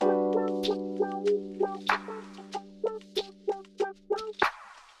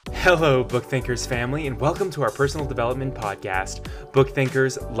Hello, Book Thinkers family, and welcome to our personal development podcast, Book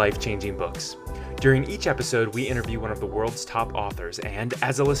Thinkers Life-Changing Books. During each episode, we interview one of the world's top authors, and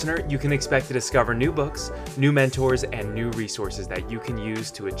as a listener, you can expect to discover new books, new mentors, and new resources that you can use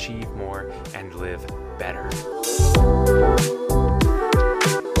to achieve more and live better.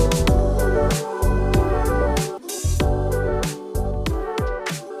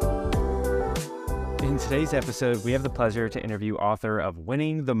 In today's episode, we have the pleasure to interview author of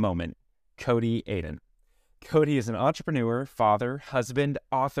Winning the Moment, Cody Adent. Cody is an entrepreneur, father, husband,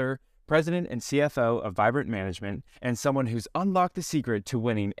 author, president, and CFO of Vibrant Management, and someone who's unlocked the secret to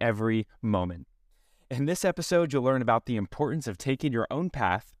winning every moment. In this episode, you'll learn about the importance of taking your own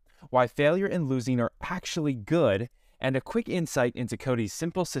path, why failure and losing are actually good, and a quick insight into Cody's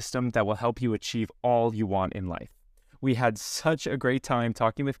simple system that will help you achieve all you want in life. We had such a great time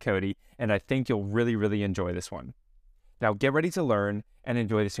talking with Cody, and I think you'll really enjoy this one. Now get ready to learn and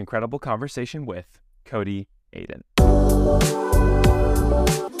enjoy this incredible conversation with Cody Adent.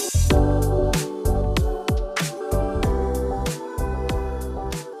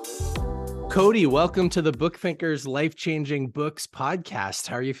 Cody, welcome to the Book Thinkers Life-Changing Books podcast.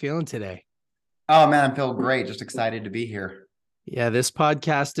 How are you feeling today? Oh man, I'm feeling great. Just excited to be here. Yeah, this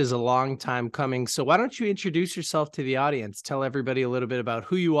podcast is a long time coming. So why don't you introduce yourself to the audience? Tell everybody a little bit about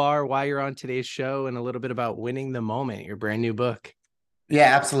who you are, why you're on today's show, and a little bit about Winning the Moment, your brand new book.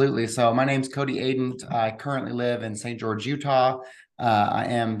 Yeah, absolutely. So my name's Cody Adent. I currently live in St. George, Utah. I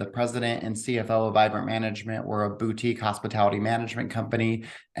am the president and CFO of Vibrant Management. We're a boutique hospitality management company.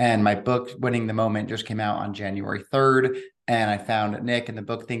 And my book, Winning the Moment, just came out on January 3rd. And I found Nick and the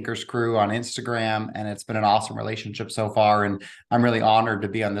Book Thinkers crew on Instagram. And it's been an awesome relationship so far. And I'm really honored to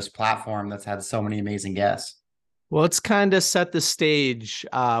be on this platform that's had so many amazing guests. Well, let's kind of set the stage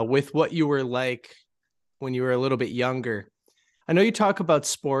with what you were like when you were a little bit younger. I know you talk about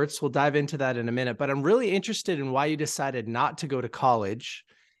sports. We'll dive into that in a minute, but I'm really interested in why you decided not to go to college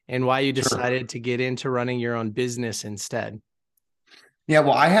and why you decided to get into running your own business instead. Yeah,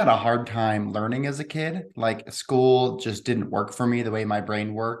 well, I had a hard time learning as a kid. Like school just didn't work for me. The way my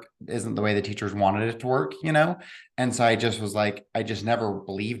brain worked isn't the way the teachers wanted it to work, you know? And so I just was like, I just never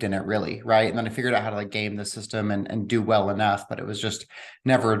believed in it really, right? And then I figured out how to like game the system and do well enough, but it was just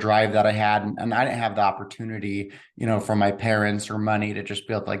never a drive that I had. And I didn't have the opportunity, you know, from my parents or money to just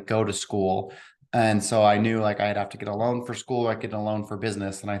be able to like go to school. And so I knew like I'd have to get a loan for school, or I'd get a loan for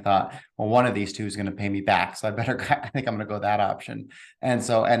business. And I thought, well, one of these two is going to pay me back. So I think I'm going to go that option. And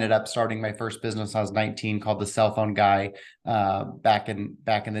so ended up starting my first business. I was 19, called the Cell Phone Guy, back in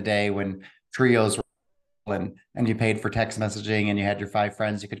the day when trios were and you paid for text messaging and you had your 5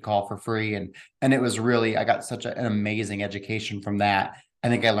 friends you could call for free. And it was really, I got such an amazing education from that. I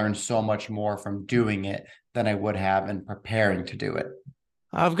think I learned so much more from doing it than I would have in preparing to do it.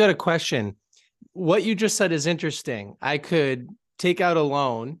 I've got a question. What you just said is interesting. I could take out a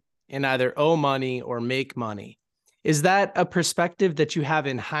loan and either owe money or make money. Is that a perspective that you have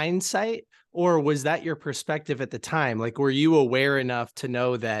in hindsight, or was that your perspective at the time? Like, were you aware enough to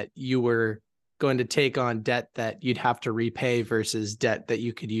know that you were going to take on debt that you'd have to repay versus debt that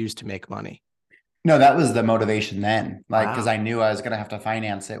you could use to make money? No, that was the motivation then, like, because Wow. I knew I was going to have to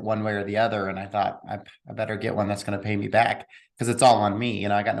finance it one way or the other. And I thought I better get one that's going to pay me back because it's all on me. You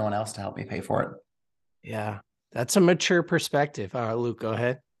know, I got no one else to help me pay for it. Yeah, that's a mature perspective. All right, Luke, go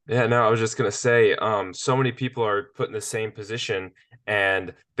ahead. Yeah, no, I was just gonna say, so many people are put in the same position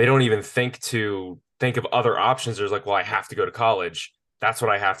and they don't even think of other options. There's like, well, I have to go to college. That's what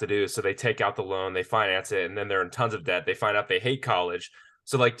I have to do. So they take out the loan, they finance it, and then they're in tons of debt. They find out they hate college.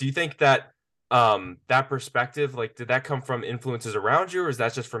 So like, do you think that that perspective, like, did that come from influences around you, or is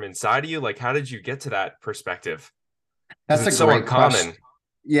that just from inside of you? Like, how did you get to that perspective? That's It's a so great uncommon. question.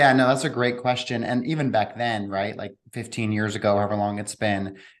 Yeah, no, that's a great question. And even back then, right, like 15 years ago, however long it's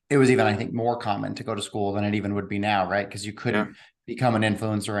been, it was even, I think, more common to go to school than it even would be now, right? Because you couldn't become an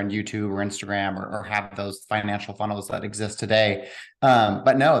influencer on YouTube or Instagram or have those financial funnels that exist today.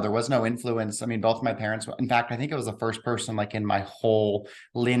 But no, there was no influence. I mean, both my parents, in fact, I think it was the first person like in my whole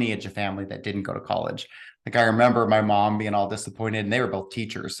lineage of family that didn't go to college. Like I remember my mom being all disappointed, and they were both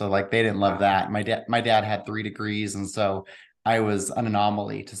teachers. So like they didn't love that. My dad had 3 degrees. And so I was an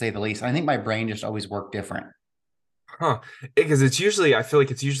anomaly to say the least. I think my brain just always worked different. Huh. Because it's usually, I feel like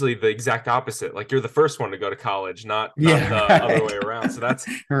it's usually the exact opposite. Like you're the first one to go to college, not the right. other way around. So that's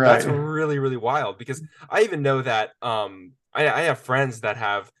Right. really wild, because I even know that I have friends that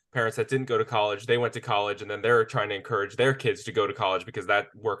have parents that didn't go to college. They went to college and then they're trying to encourage their kids to go to college because that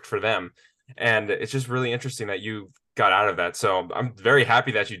worked for them. And it's just really interesting that you got out of that. So I'm very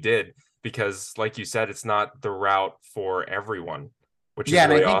happy that you did, because like you said, it's not the route for everyone, which is Yeah,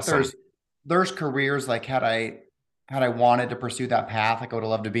 and I really think awesome. there's careers like had I wanted to pursue that path, like I would have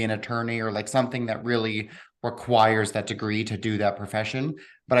loved to be an attorney or like something that really requires that degree to do that profession.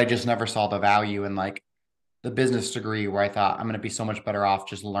 But I just never saw the value in like the business degree where I thought I'm going to be so much better off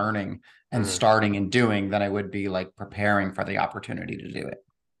just learning and Mhm. starting and doing than I would be like preparing for the opportunity to do it.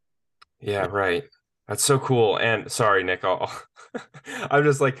 Yeah, right. That's so cool. And sorry, Nick, I'm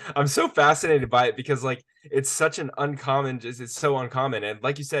just like, I'm so fascinated by it because like it's such an uncommon, just it's so uncommon. And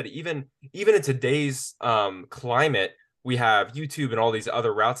like you said, even in today's climate, we have YouTube and all these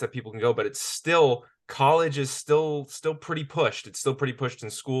other routes that people can go, but it's still college is still pretty pushed. It's still pretty pushed in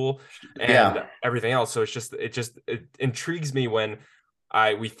school and Yeah. everything else. So it intrigues me when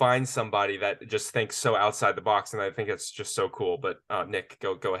we find somebody that just thinks so outside the box, and I think it's just so cool. But Nick,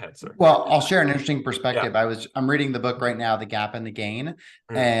 go ahead, sir. Well, I'll share an interesting Yeah. perspective. I'm reading the book right now, The Gap and the Gain.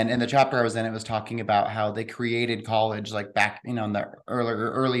 Mm. And in the chapter I was in, it was talking about how they created college like back, in the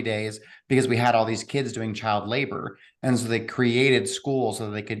early days because we had all these kids doing child labor. And so they created schools so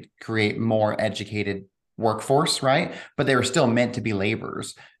that they could create more educated workforce, right? But they were still meant to be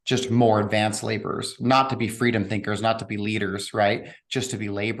laborers, just more advanced laborers, not to be freedom thinkers, not to be leaders, right? Just to be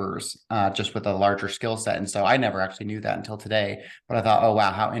laborers, just with a larger skill set. And so I never actually knew that until today. But I thought, oh,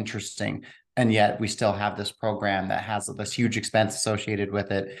 wow, how interesting. And yet we still have this program that has this huge expense associated with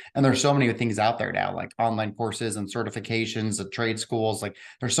it. And there's so many things out there now, like online courses and certifications and trade schools. Like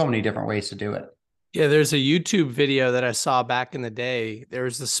there's so many different ways to do it. Yeah, there's a YouTube video that I saw back in the day. There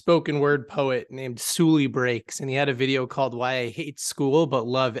was a spoken word poet named Sully Breaks, and he had a video called Why I Hate School But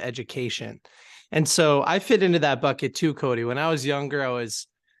Love Education. And so I fit into that bucket too, Cody. When I was younger, I was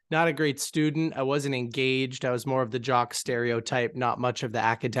not a great student. I wasn't engaged. I was more of the jock stereotype, not much of the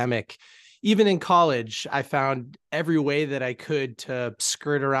academic. Even in college, I found every way that I could to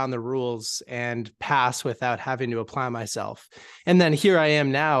skirt around the rules and pass without having to apply myself. And then here I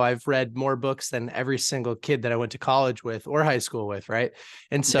am now. I've read more books than every single kid that I went to college with or high school with, right?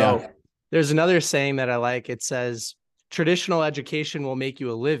 And so Yeah. there's another saying that I like. It says, traditional education will make you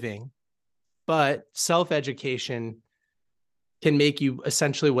a living, but self-education can make you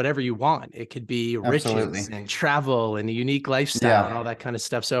essentially whatever you want. It could be riches Absolutely. and travel and a unique lifestyle and Yeah. all that kind of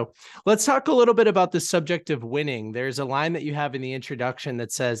stuff. So let's talk a little bit about the subject of winning. There's a line that you have in the introduction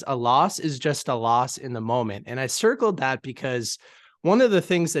that says, a loss is just a loss in the moment. And I circled that because one of the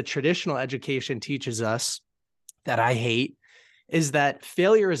things that traditional education teaches us that I hate is that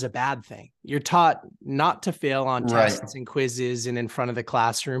failure is a bad thing. You're taught not to fail on Right. tests and quizzes and in front of the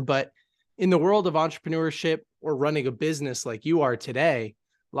classroom, but in the world of entrepreneurship or running a business like you are today,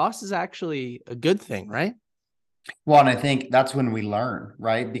 loss is actually a good thing, right? Well, and I think that's when we learn,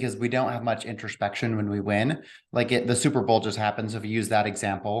 right? Because we don't have much introspection when we win. The Super Bowl just happens. If you use that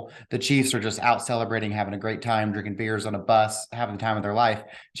example, the Chiefs are just out celebrating, having a great time, drinking beers on a bus, having the time of their life.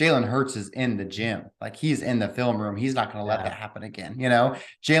 Jalen Hurts is in the gym, like he's in the film room. He's not going to let that happen again.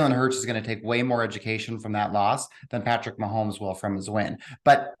 Jalen Hurts is going to take way more education from that loss than Patrick Mahomes will from his win.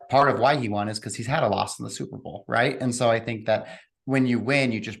 But part of why he won is because he's had a loss in the Super Bowl, right? And so I think that when you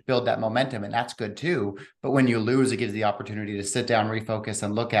win, you just build that momentum, and that's good too. But when you lose, it gives the opportunity to sit down, refocus,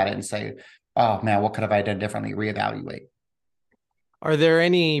 and look at it and say, oh man, what could have I done differently? Reevaluate. Are there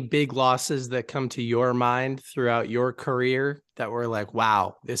any big losses that come to your mind throughout your career that were like,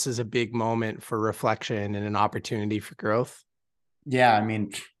 wow, this is a big moment for reflection and an opportunity for growth? Yeah, I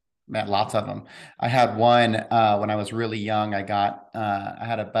mean, man, lots of them. I had one when I was really young. I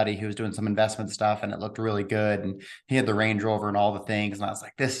had a buddy who was doing some investment stuff and it looked really good. And he had the Range Rover and all the things. And I was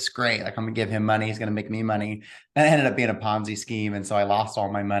like, this is great. Like, I'm gonna give him money. He's gonna make me money. And it ended up being a Ponzi scheme. And so I lost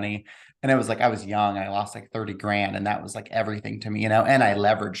all my money. And it was like I was young. I lost like 30 grand. And that was like everything to me, and I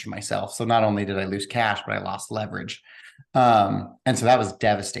leveraged myself. So not only did I lose cash, but I lost leverage. And so that was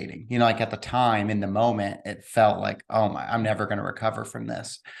devastating. Like at the time, in the moment, it felt like, oh my, I'm never going to recover from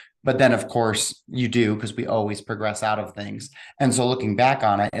this. But then of course you do, because we always progress out of things. And so looking back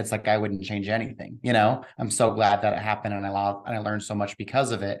on it, it's like I wouldn't change anything. I'm so glad that it happened, and I learned so much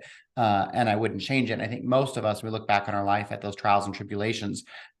because of it. And I wouldn't change it. And I think most of us, we look back on our life at those trials and tribulations,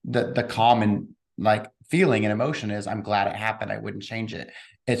 the common like feeling and emotion is, I'm glad it happened. I wouldn't change it.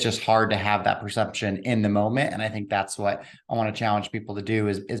 It's just hard to have that perception in the moment. And I think that's what I want to challenge people to do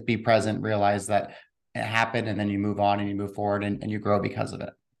is be present, realize that it happened, and then you move on and you move forward, and you grow because of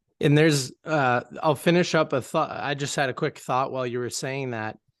it. And I'll finish up a thought. I just had a quick thought while you were saying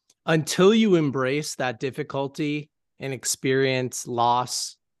that. Until you embrace that difficulty and experience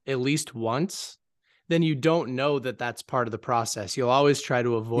loss at least once, then you don't know that that's part of the process. You'll always try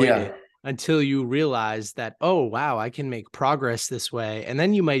to avoid Yeah. it. until you realize that, oh, wow, I can make progress this way. And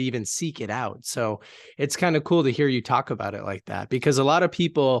then you might even seek it out. So it's kind of cool to hear you talk about it like that, because a lot of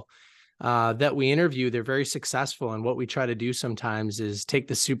people that we interview, they're very successful. And what we try to do sometimes is take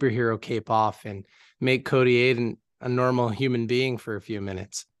the superhero cape off and make Cody Adent a normal human being for a few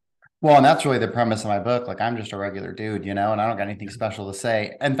minutes. Well, and that's really the premise of my book. Like, I'm just a regular dude, and I don't got anything special to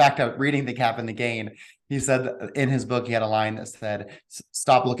say. In fact, reading The Cap and the Gain, he said in his book, he had a line that said,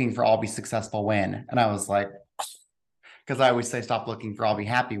 "Stop looking for all be successful, win." And I was like, because I always say, stop looking for I'll be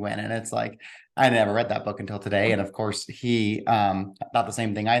happy when. And it's like, I never read that book until today. And of course, he thought the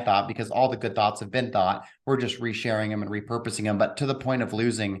same thing I thought, because all the good thoughts have been thought. We're just resharing them and repurposing them. But to the point of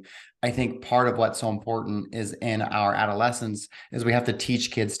losing, I think part of what's so important is in our adolescence is we have to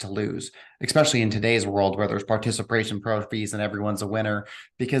teach kids to lose, especially in today's world where there's participation trophies and everyone's a winner,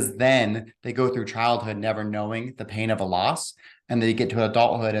 because then they go through childhood never knowing the pain of a loss. And they get to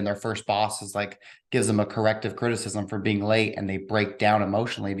adulthood and their first boss is like, gives them a corrective criticism for being late, and they break down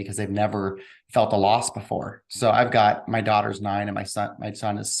emotionally because they've never felt a loss before. So I've got, my daughter's 9 and my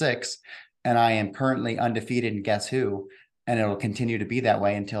son is 6, and I am currently undefeated in Guess Who. And it'll continue to be that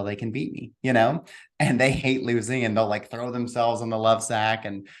way until they can beat me, and they hate losing, and they'll like throw themselves on the love sack.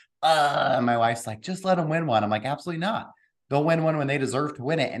 And my wife's like, just let them win one. I'm like, absolutely not. They'll win one when they deserve to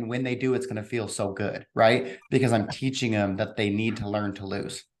win it. And when they do, it's going to feel so good, right? Because I'm teaching them that they need to learn to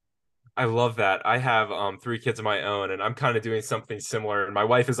lose. I love that. I have 3 kids of my own, and I'm kind of doing something similar. And my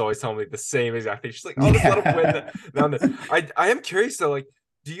wife is always telling me the same exact thing. She's like, "Oh, just let them win." I am curious though, like,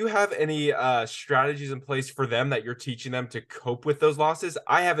 do you have any strategies in place for them that you're teaching them to cope with those losses?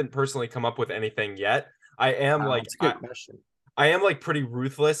 I haven't personally come up with anything yet. I am That's a good question. I am like pretty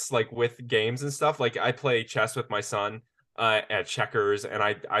ruthless, like with games and stuff. Like I play chess with my son at checkers, and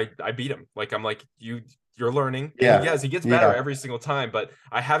I beat him. Like I'm like, you're learning. And he gets better every single time, but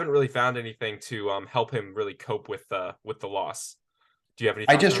I haven't really found anything to help him really cope with the loss. Do you have any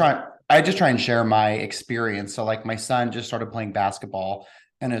I just try and share my experience. So like my son just started playing basketball,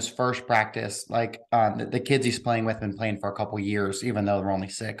 and his first practice, like the kids he's playing with have been playing for a couple years, even though they're only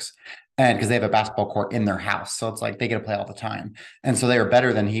 6. And because they have a basketball court in their house. So it's like they get to play all the time. And so they were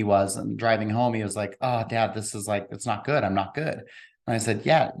better than he was. And driving home, he was like, "Oh, Dad, this is like, it's not good. I'm not good." And I said,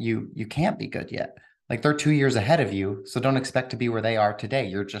 "Yeah, you can't be good yet. Like they're 2 years ahead of you. So don't expect to be where they are today.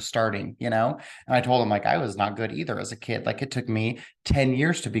 You're just starting, And I told him, like, I was not good either as a kid. Like it took me 10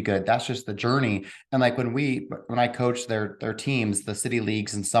 years to be good. That's just the journey. And like when I coach their teams, the city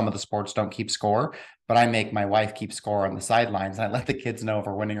leagues and some of the sports don't keep score, but I make my wife keep score on the sidelines. And I let the kids know if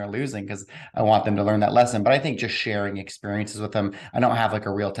we're winning or losing because I want them to learn that lesson. But I think just sharing experiences with them, I don't have like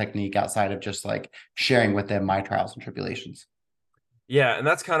a real technique outside of just like sharing with them my trials and tribulations. Yeah, and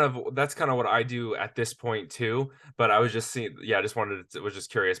that's kind of what I do at this point too. But I was just I just was just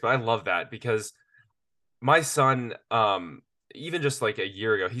curious. But I love that because my son, even just like a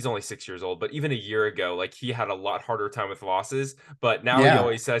year ago, he's only 6 years old, but even a year ago, like he had a lot harder time with losses. But now he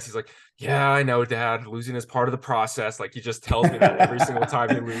always says, he's like, "Yeah, I know, Dad, losing is part of the process." Like he just tells me that every single time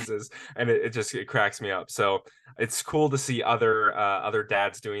he loses, and it cracks me up. So it's cool to see other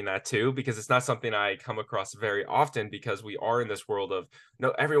dads doing that too, because it's not something I come across very often, because we are in this world of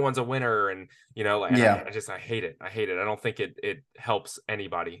no, everyone's a winner, and like, I hate it. I hate it. I don't think it helps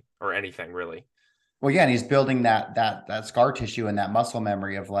anybody or anything really. Well, yeah, and he's building that scar tissue and that muscle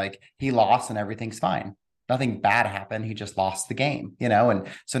memory of like he lost and everything's fine. Nothing bad happened. He just lost the game, And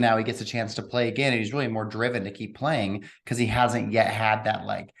so now he gets a chance to play again, and he's really more driven to keep playing because he hasn't yet had that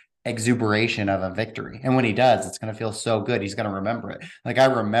like exuberation of a victory. And when he does, it's going to feel so good. He's going to remember it. Like I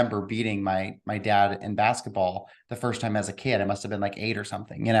remember beating my dad in basketball the first time as a kid. I must have been like 8 or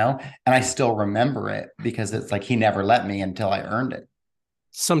something, And I still remember it because it's like he never let me until I earned it.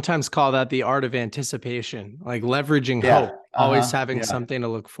 Sometimes call that the art of anticipation, like leveraging hope. Always having something to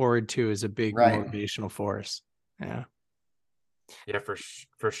look forward to is a big motivational force. Yeah. Yeah,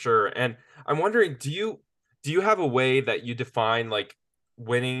 for sure. And I'm wondering, do you have a way that you define like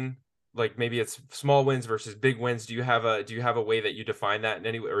winning? Like maybe it's small wins versus big wins. Do you have a way that you define that in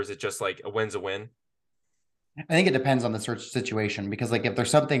any way, or is it just like a win's a win? I think it depends on the search situation, because like if there's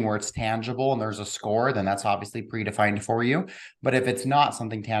something where it's tangible and there's a score, then that's obviously predefined for you. But if it's not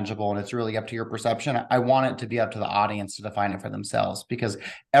something tangible and it's really up to your perception, I want it to be up to the audience to define it for themselves, because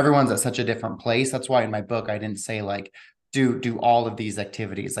everyone's at such a different place. That's why in my book, I didn't say like, do all of these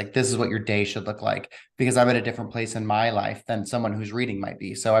activities. Like this is what your day should look like, because I'm at a different place in my life than someone who's reading might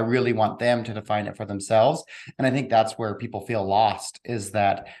be. So I really want them to define it for themselves. And I think that's where people feel lost, is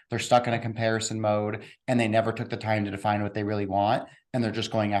that they're stuck in a comparison mode and they never took the time to define what they really want. And they're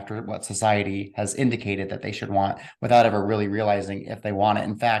just going after what society has indicated that they should want without ever really realizing if they want it.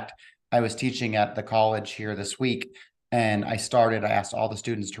 In fact, I was teaching at the college here this week, and I asked all the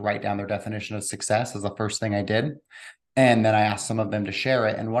students to write down their definition of success as the first thing I did. And then I asked some of them to share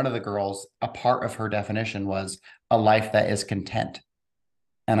it. And one of the girls, a part of her definition was a life that is content.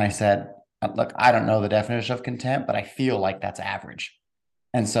 And I said, look, I don't know the definition of content, but I feel like that's average.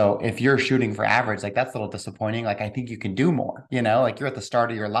 And so if you're shooting for average, like that's a little disappointing. Like I think you can do more, like you're at the start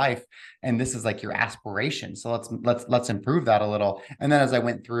of your life and this is like your aspiration. So let's improve that a little. And then as I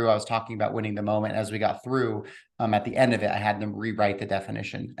went through, I was talking about winning the moment. As we got through, at the end of it, I had them rewrite the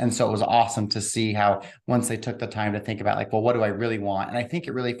definition. And so it was awesome to see how once they took the time to think about like, well, what do I really want? And I think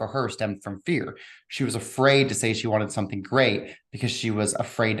it really for her stemmed from fear. She was afraid to say she wanted something great because she was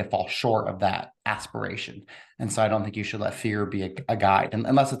afraid to fall short of that aspiration. And so I don't think you should let fear be a guide, and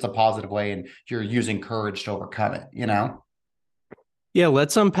unless it's a positive way and you're using courage to overcome it. Yeah,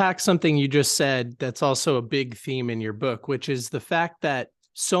 let's unpack something you just said that's also a big theme in your book, which is the fact that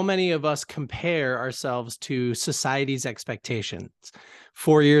so many of us compare ourselves to society's expectations.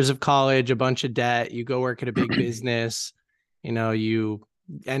 4 years of college, a bunch of debt, you go work at a big business, you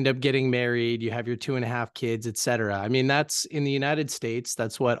end up getting married, you have your 2.5 kids, etc. I mean, that's in the United States,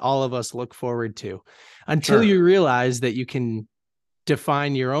 that's what all of us look forward to until you realize that you can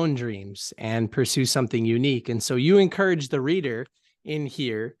define your own dreams and pursue something unique. And so you encourage the reader in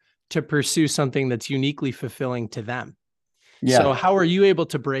here to pursue something that's uniquely fulfilling to them. Yeah. So how are you able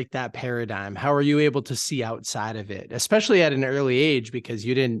to break that paradigm? How are you able to see outside of it, especially at an early age, because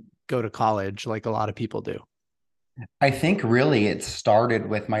you didn't go to college like a lot of people do? I think really it started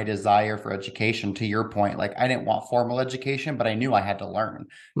with my desire for education. To your point, like I didn't want formal education, but I knew I had to learn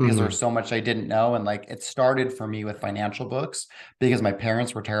because there was so much I didn't know. And like it started for me with financial books because my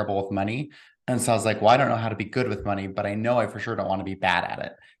parents were terrible with money. And so I was like, well, I don't know how to be good with money, but I know I for sure don't want to be bad at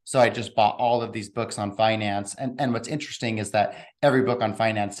it. So I just bought all of these books on finance. And what's interesting is that every book on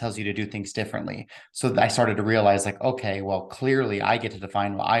finance tells you to do things differently. So I started to realize like, okay, well, clearly I get to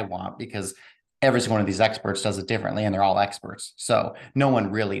define what I want because every single one of these experts does it differently and they're all experts. So no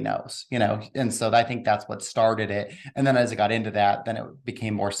one really knows. And so I think that's what started it. And then as I got into that, then it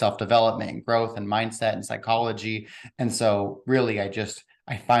became more self-development and growth and mindset and psychology. And so really,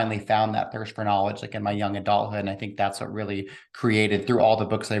 I finally found that thirst for knowledge like in my young adulthood. And I think that's what really created through all the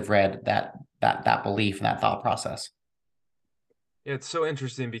books I've read that belief and that thought process. Yeah, it's so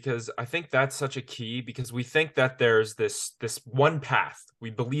interesting because I think that's such a key because we think that there's this one path. We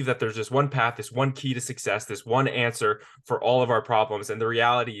believe that there's just one path, this one key to success, this one answer for all of our problems. And the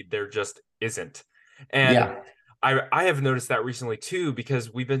reality there just isn't. And I have noticed that recently too,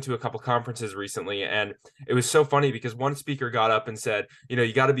 because we've been to a couple conferences recently, and it was so funny because one speaker got up and said,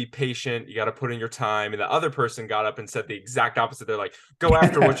 you got to be patient, you got to put in your time. And the other person got up and said the exact opposite. They're like, go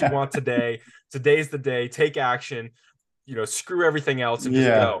after what you want today. Today's the day, take action. Screw everything else and just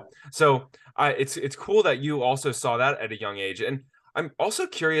go. So it's cool that you also saw that at a young age. And I'm also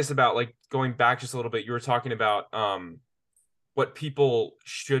curious about like going back just a little bit. You were talking about what people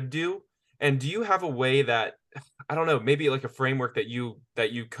should do. And do you have a way that, I don't know, maybe like a framework that you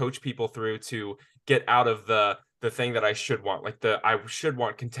coach people through to get out of the thing that I should want, like I should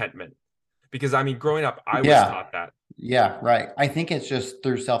want contentment? Because I mean, growing up, I was taught that. Yeah, right. I think it's just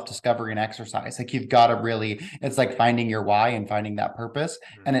through self-discovery and exercise. Like you've got to it's like finding your why and finding that purpose.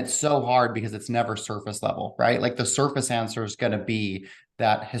 And it's so hard because it's never surface level, right? Like the surface answer is going to be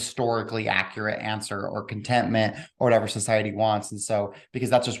that historically accurate answer or contentment or whatever society wants. And so,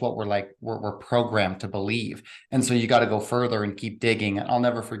 because that's just what we're programmed to believe. And so you got to go further and keep digging. And I'll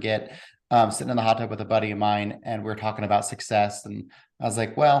never forget sitting in the hot tub with a buddy of mine and we are talking about success. And I was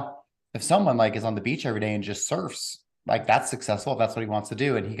like, well, if someone like is on the beach every day and just surfs, like that's successful if that's what he wants to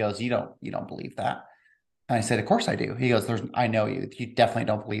do. And he goes, you don't believe that. And I said, of course I do. He goes, I know you definitely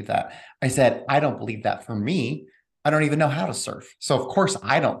don't believe that. I said, I don't believe that for me. I don't even know how to surf. So of course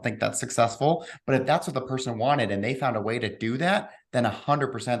I don't think that's successful, but if that's what the person wanted and they found a way to do that, then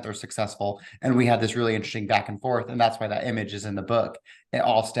 100% they're successful. And we had this really interesting back and forth. And that's why that image is in the book. It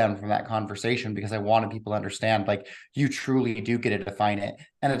all stemmed from that conversation because I wanted people to understand, like, you truly do get to define it.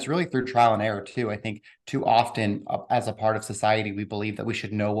 And it's really through trial and error too. I think too often as a part of society, we believe that we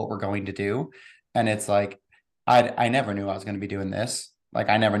should know what we're going to do. And it's like, I never knew I was going to be doing this. Like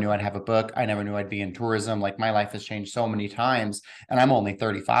I never knew I'd have a book. I never knew I'd be in tourism. Like my life has changed so many times and I'm only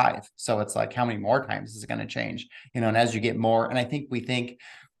 35. So it's like, how many more times is it going to change? And as you get more, and I think we think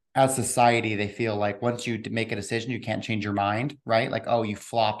as society, they feel like once you make a decision, you can't change your mind, right? Like, oh, you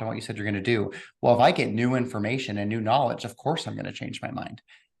flopped on what you said you're going to do. Well, if I get new information and new knowledge, of course I'm going to change my mind.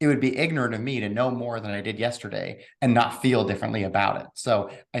 It would be ignorant of me to know more than I did yesterday and not feel differently about it.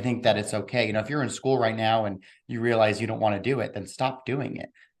 So I think that it's okay. If you're in school right now and you realize you don't want to do it, then stop doing it.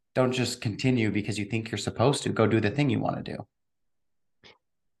 Don't just continue because you think you're supposed to. Go do the thing you want to do.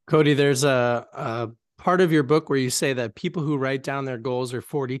 Cody, there's a part of your book where you say that people who write down their goals are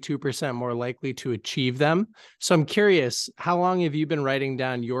 42% more likely to achieve them. So I'm curious, how long have you been writing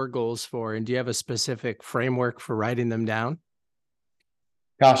down your goals for? And do you have a specific framework for writing them down?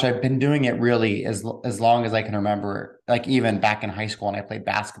 Gosh, I've been doing it really as long as I can remember. Like even back in high school when I played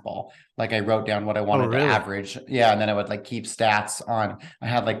basketball, like I wrote down what I Oh, wanted to really? average. Yeah, and then I would like keep stats on. I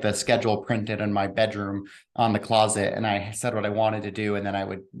had like the schedule printed in my bedroom on the closet, and I said what I wanted to do, and then I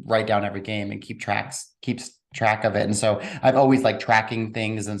would write down every game and keeps track of it. And so I've always like tracking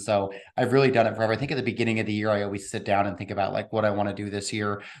things, and so I've really done it forever. I think at the beginning of the year, I always sit down and think about like what I want to do this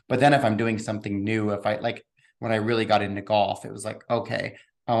year. But then if I'm doing something new, if I like when I really got into golf, it was like, okay,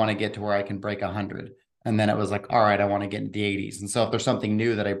 I want to get to where I can break 100. And then it was like, all right, I want to get into the 80s. And so if there's something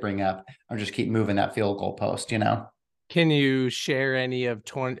new that I bring up, I'll just keep moving that field goal post, you know? Can you share any of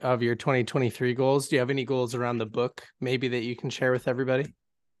your 2023 goals? Do you have any goals around the book maybe that you can share with everybody?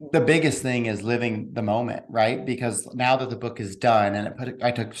 The biggest thing is living the moment, right? Because now that the book is done and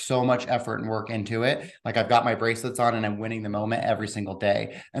I took so much effort and work into it, like I've got my bracelets on and I'm winning the moment every single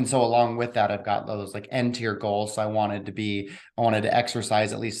day. And so along with that, I've got those like end tier goals. So I wanted to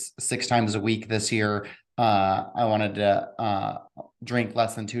exercise at least 6 times a week this year. I wanted to drink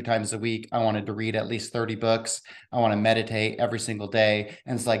less than 2 times a week. I wanted to read at least 30 books. I want to meditate every single day.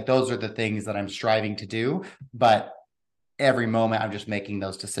 And it's like those are the things that I'm striving to do. But every moment I'm just making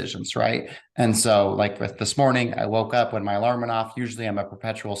those decisions, right? And so like with this morning, I woke up when my alarm went off. Usually I'm a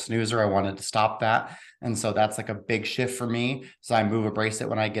perpetual snoozer. I wanted to stop that. And so that's like a big shift for me. So I move a bracelet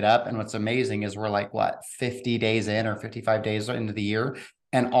when I get up. And what's amazing is we're like, what, 50 days in or 55 days into the year.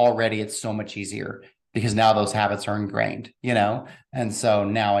 And already it's so much easier because now those habits are ingrained, you know? And so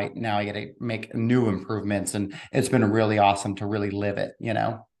now I get to make new improvements. And it's been really awesome to really live it, you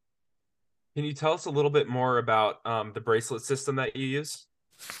know? Can you tell us a little bit more about the bracelet system that you use?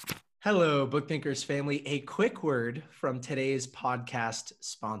 Hello, Book Thinkers family. A quick word from today's podcast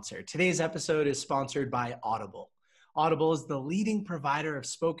sponsor. Today's episode is sponsored by Audible. Audible is the leading provider of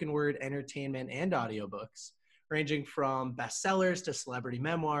spoken word entertainment and audiobooks, ranging from bestsellers to celebrity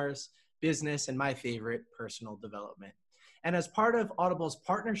memoirs, business, and my favorite, personal development. And as part of Audible's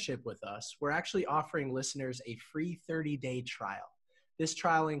partnership with us, we're actually offering listeners a free 30-day trial. This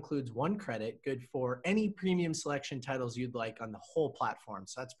trial includes 1 credit, good for any premium selection titles you'd like on the whole platform.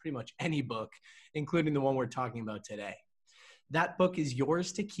 So that's pretty much any book, including the one we're talking about today. That book is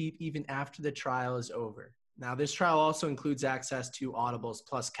yours to keep even after the trial is over. Now, this trial also includes access to Audible's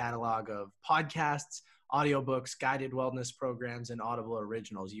Plus catalog of podcasts, audiobooks, guided wellness programs, and Audible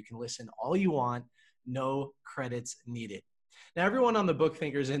originals. You can listen all you want, no credits needed. Now, everyone on the Book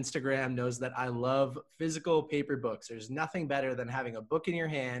Thinkers Instagram knows that I love physical paper books. There's nothing better than having a book in your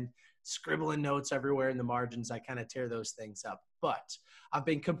hand, scribbling notes everywhere in the margins. I kind of tear those things up. But I've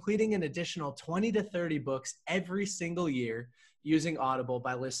been completing an additional 20 to 30 books every single year using Audible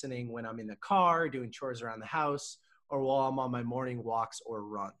by listening when I'm in the car, doing chores around the house, or while I'm on my morning walks or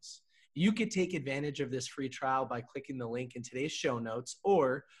runs. You could take advantage of this free trial by clicking the link in today's show notes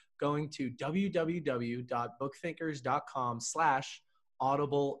or going to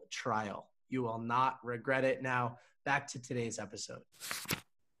www.bookthinkers.com/audible trial. You will not regret it. Now, back to today's episode.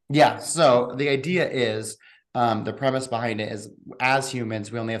 Yeah. So the idea is the premise behind it is as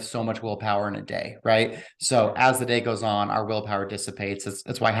humans, we only have so much willpower in a day, right? So as the day goes on, our willpower dissipates.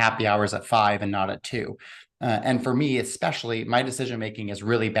 It's why happy hour is at 5 and not at 2. And for me, especially, my decision making is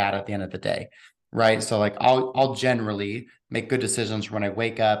really bad at the end of the day, right? So like I'll generally make good decisions when I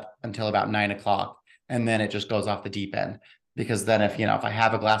wake up until about 9 o'clock, and then it just goes off the deep end. Because then if I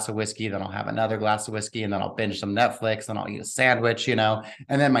have a glass of whiskey, then I'll have another glass of whiskey, and then I'll binge some Netflix, and I'll eat a sandwich, and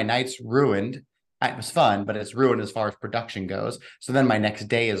then my night's ruined. It was fun, but it's ruined as far as production goes. So then my next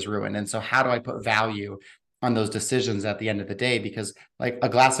day is ruined. And so how do I put value on those decisions at the end of the day? Because like a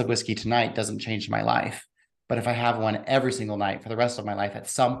glass of whiskey tonight doesn't change my life. But if I have one every single night for the rest of my life, at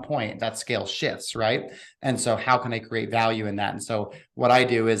some point that scale shifts, right? And so how can I create value in that? And so what I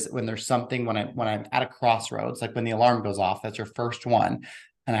do is when there's something when I'm at a crossroads, like when the alarm goes off, that's your first one.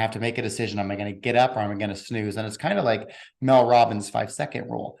 And I have to make a decision. Am I going to get up or am I going to snooze? And it's kind of like Mel Robbins' 5-second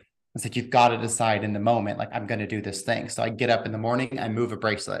rule. It's like you've got to decide in the moment, like I'm going to do this thing. So I get up in the morning, I move a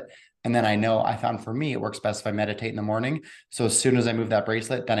bracelet. And then I found for me, it works best if I meditate in the morning. So as soon as I move that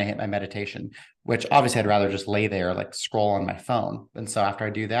bracelet, then I hit my meditation, which obviously I'd rather just lay there, like scroll on my phone. And so after I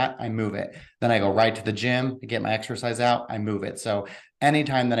do that, I move it. Then I go right to the gym to get my exercise out. I move it. So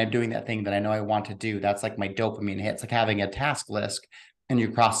anytime that I'm doing that thing that I know I want to do, that's like my dopamine hit. It's like having a task list and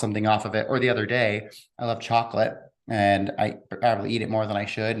you cross something off of it. Or the other day, I love chocolate. and I probably eat it more than I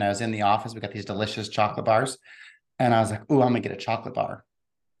should. And I was in the office. We got these delicious chocolate bars. And I was like, "Ooh, I'm gonna get a chocolate bar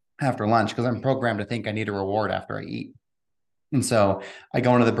after lunch because I'm programmed to think I need a reward after I eat." And so I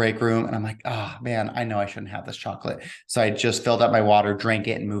go into the break room and I'm like, oh man, I know I shouldn't have this chocolate. So I just filled up my water, drank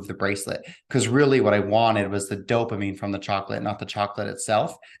it, and moved the bracelet. Because really what I wanted was the dopamine from the chocolate, not the chocolate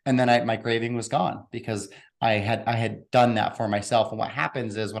itself. And then my craving was gone because I had done that for myself. And what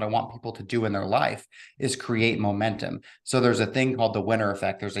happens is what I want people to do in their life is create momentum. So there's a thing called the winner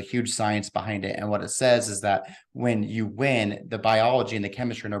effect. There's a huge science behind it. And what it says is that when you win, the biology and the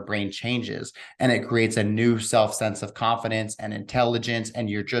chemistry in our brain changes, and it creates a new self sense of confidence and intelligence, and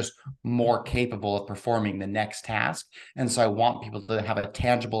you're just more capable of performing the next task. And so I want people to have a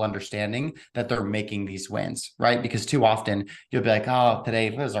tangible understanding that they're making these wins, right? Because too often you'll be like, oh,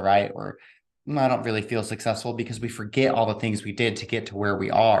 today was all right, or I don't really feel successful, because we forget all the things we did to get to where we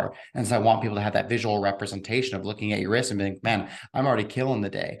are. And so I want people to have that visual representation of looking at your wrist and being, man, I'm already killing the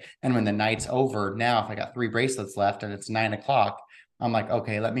day. And when the night's over, now if I got 3 bracelets left and it's 9 o'clock, I'm like,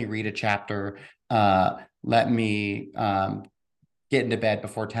 okay, let me read a chapter. Let me get into bed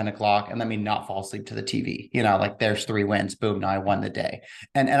before 10 o'clock, and let me not fall asleep to the TV. Like there's 3 wins. Boom. Now I won the day.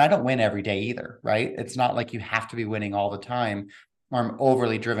 And I don't win every day either, right? It's not like you have to be winning all the time, or I'm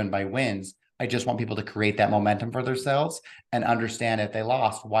overly driven by wins. I just want people to create that momentum for themselves and understand if they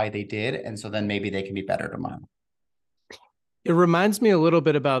lost, why they did. And so then maybe they can be better tomorrow. It reminds me a little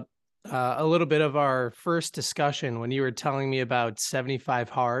bit about a little bit of our first discussion when you were telling me about 75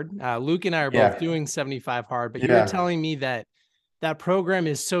 hard. Luke and I are both doing 75 hard, but you were telling me that that program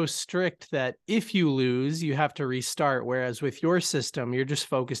is so strict that if you lose, you have to restart. Whereas with your system, you're just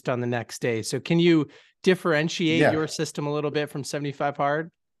focused on the next day. So can you differentiate your system a little bit from 75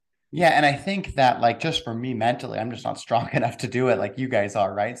 hard? Yeah. And I think that, like, just for me mentally, I'm just not strong enough to do it like you guys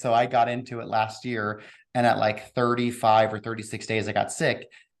are, right? So I got into it last year, and at like 35 or 36 days, I got sick.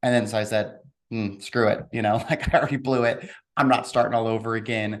 And then so I said, screw it, like I already blew it. I'm not starting all over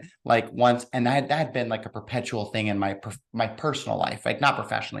again. Like once, and that had been like a perpetual thing in my personal life, like not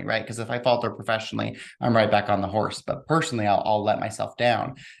professionally, right? Because if I falter professionally, I'm right back on the horse. But personally, I'll let myself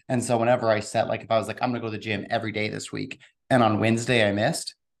down. And so whenever I set, like, if I was like, I'm gonna go to the gym every day this week, and on Wednesday I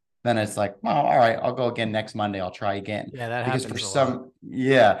missed, then it's like, well, all right, I'll go again next Monday. I'll try again. Yeah, that Because happens for a lot.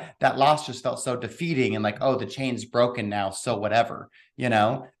 some, that loss just felt so defeating, and like, oh, the chain's broken now. So whatever,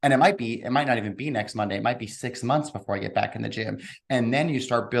 and it might not even be next Monday. It might be 6 months before I get back in the gym. And then you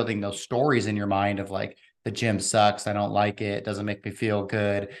start building those stories in your mind of like, the gym sucks. I don't like it. It doesn't make me feel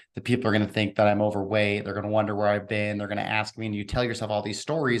good. The people are going to think that I'm overweight. They're going to wonder where I've been. They're going to ask me. And you tell yourself all these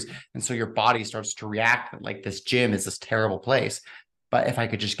stories. And so your body starts to react like this gym is this terrible place. But if I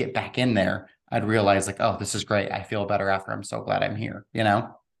could just get back in there, I'd realize like, oh, this is great. I feel better after. I'm so glad I'm here, Yeah.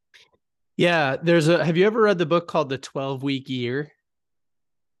 Have you ever read the book called The 12-Week Year?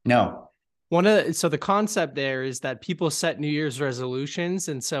 No. So the concept there is that people set New Year's resolutions.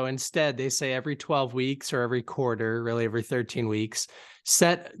 And so instead they say every 12 weeks or every quarter, really every 13 weeks,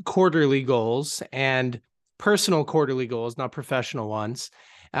 set quarterly goals, and personal quarterly goals, not professional ones.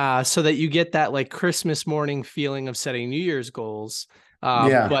 So that you get that like Christmas morning feeling of setting New Year's goals,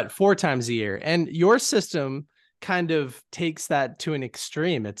 but 4 times a year. And your system kind of takes that to an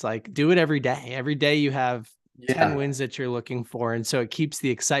extreme. It's like, do it every day. Every day you have 10 wins that you're looking for. And so it keeps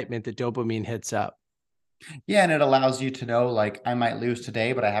the excitement that dopamine hits up. Yeah. And it allows you to know, like, I might lose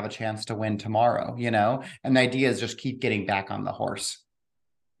today, but I have a chance to win tomorrow, and the idea is just keep getting back on the horse.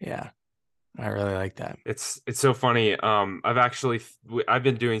 Yeah. I really like that. It's so funny. I've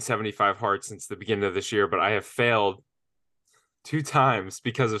been doing 75 hard since the beginning of this year, but I have failed 2 times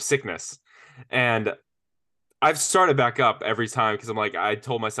because of sickness. And I've started back up every time because I'm like, I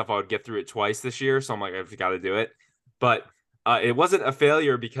told myself I would get through it twice this year. So I'm like, I've got to do it. But it wasn't a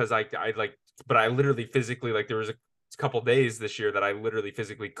failure because but I literally physically, like, there was a couple days this year that I literally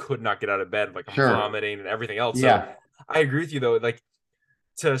physically could not get out of bed. Like, I'm vomiting and everything else. Yeah. So I agree with you though. Like,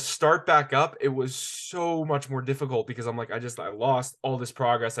 to start back up, it was so much more difficult because I'm like, I lost all this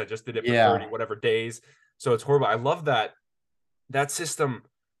progress. I just did it for 30 whatever days. So it's horrible. I love that system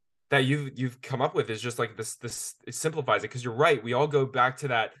that you've come up with is just like this it simplifies it, because you're right, we all go back to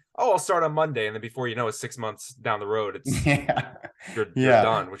that, oh, I'll start on Monday, and then before you know it, 6 months down the road, it's you're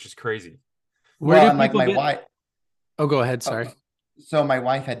done, which is crazy. Where do people get... wife... Oh, go ahead, sorry. So my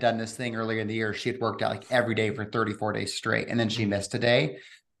wife had done this thing earlier in the year. She had worked out like every day for 34 days straight, and then she missed a day,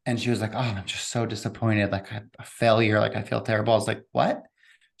 and she was like, oh, I'm just so disappointed, like a failure, like I feel terrible. I was like, what?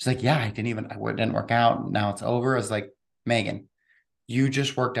 She's like, yeah, I didn't work out, now it's over. I was like, Megan, you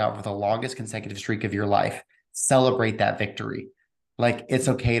just worked out for the longest consecutive streak of your life. Celebrate that victory. Like, it's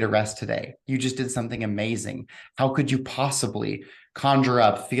okay to rest today. You just did something amazing. How could you possibly conjure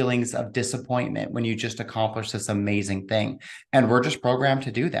up feelings of disappointment when you just accomplished this amazing thing? And we're just programmed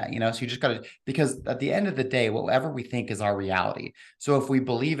to do that, you know? So you just got to, because at the end of the day, whatever we think is our reality. So if we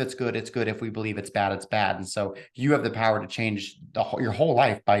believe it's good, it's good. If we believe it's bad, it's bad. And so you have the power to change your whole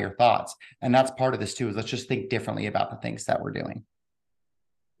life by your thoughts. And that's part of this too, is let's just think differently about the things that we're doing.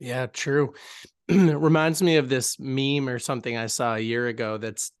 Yeah, true. It reminds me of this meme or something I saw a year ago.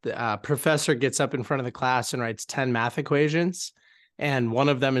 That's the professor gets up in front of the class and writes 10 math equations, and one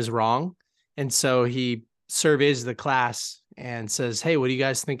of them is wrong. And so he surveys the class and says, "Hey, what do you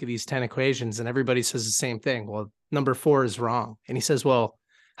guys think of these 10 equations?" And everybody says the same thing. Well, number 4 is wrong. And he says, "Well,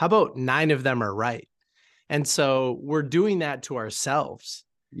 how about 9 of them are right?" And so we're doing that to ourselves.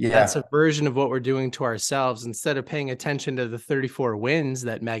 That's Yeah. a version of what we're doing to ourselves. Instead of paying attention to the 34 wins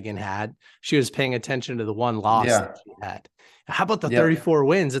that Megan had, she was paying attention to the one loss Yeah. that she had. How about the Yep. 34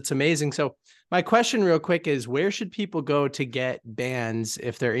 wins? It's amazing. So my question real quick is, where should people go to get bands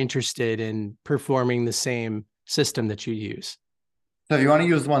if they're interested in performing the same system that you use? So if you want to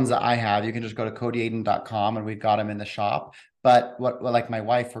use the ones that I have, you can just go to codyadent.com and we've got them in the shop. But like my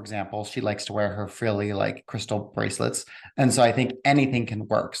wife, for example, she likes to wear her frilly like crystal bracelets. And so I think anything can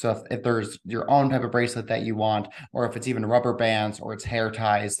work. So if there's your own type of bracelet that you want, or if it's even rubber bands or it's hair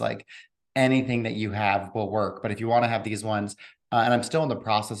ties, like anything that you have will work. But if you want to have these ones, and I'm still in the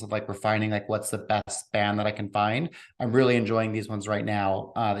process of like refining like what's the best band that I can find. I'm really enjoying these ones right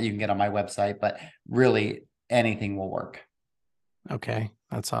now that you can get on my website, but really anything will work. Okay,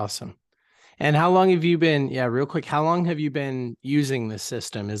 that's awesome. And how long have you been, yeah, real quick, how long have you been using this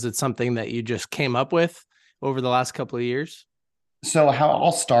system? Is it something that you just came up with over the last couple of years? So how it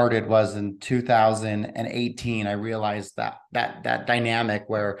all started was in 2018. I realized that dynamic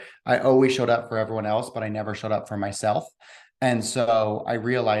where I always showed up for everyone else, but I never showed up for myself. And so I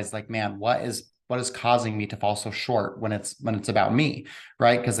realized, like, man, what is causing me to fall so short when it's about me,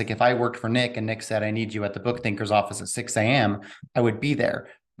 right? Because like if I worked for Nick and Nick said I need you at the book thinker's office at 6 a.m., I would be there.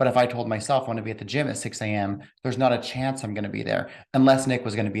 But if I told myself I want to be at the gym at 6 a.m., there's not a chance I'm going to be there unless Nick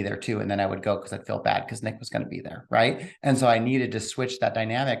was going to be there too. And then I would go because I'd feel bad because Nick was going to be there. Right. And so I needed to switch that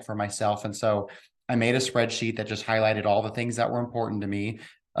dynamic for myself. And so I made a spreadsheet that just highlighted all the things that were important to me.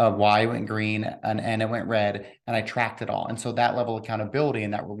 Why it went green and it went red, and I tracked it all. And so that level of accountability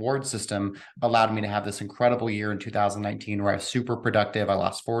and that reward system allowed me to have this incredible year in 2019 where I was super productive. I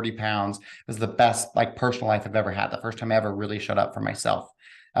lost 40 pounds. It was the best like personal life I've ever had. The first time I ever really showed up for myself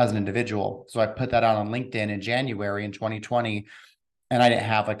as an individual. So I put that out on LinkedIn in January in 2020. And I didn't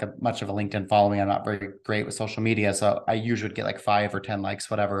have like much of a LinkedIn following. I'm not very great with social media. So I usually would get like 5 or 10 likes,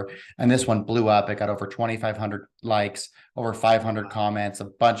 whatever. And this one blew up. It got over 2,500 likes, over 500 comments, a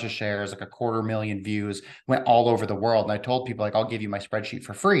bunch of shares, like 250,000 views, went all over the world. And I told people, like, I'll give you my spreadsheet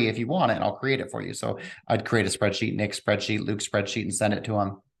for free if you want it, and I'll create it for you. So I'd create a spreadsheet, Nick's spreadsheet, Luke's spreadsheet, and send it to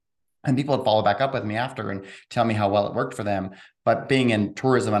them. And people would follow back up with me after and tell me how well it worked for them. But being in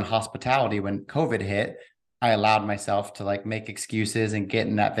tourism and hospitality, when COVID hit, I allowed myself to like make excuses and get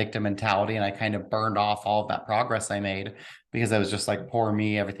in that victim mentality. And I kind of burned off all of that progress I made because I was just like, poor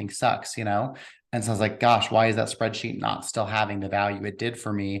me, everything sucks, you know? And so I was like, gosh, why is that spreadsheet not still having the value it did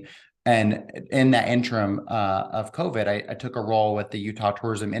for me? And in that interim of COVID, I took a role with the Utah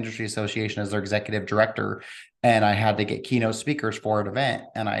Tourism Industry Association as their executive director. And I had to get keynote speakers for an event.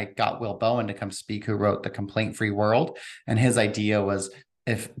 And I got Will Bowen to come speak, who wrote The Complaint-Free World. And his idea was,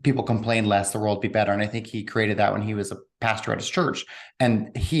 if people complain less, the world would be better. And I think he created that when he was a pastor at his church.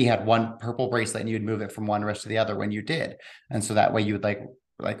 And he had one purple bracelet and you'd move it from one wrist to the other when you did. And so that way you would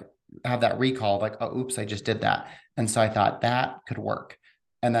like have that recall, like, oh, oops, I just did that. And so I thought that could work.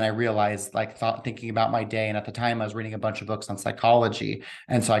 And then I realized, like, thinking about my day. And at the time I was reading a bunch of books on psychology.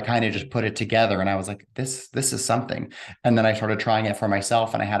 And so I kind of just put it together and I was like, this is something. And then I started trying it for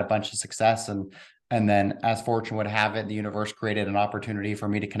myself and I had a bunch of success. And then, as fortune would have it, the universe created an opportunity for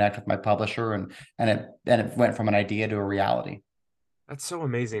me to connect with my publisher, and it went from an idea to a reality. That's so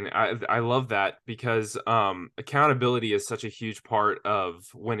amazing. I love that because accountability is such a huge part of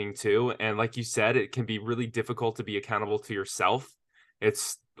winning too. And like you said, it can be really difficult to be accountable to yourself.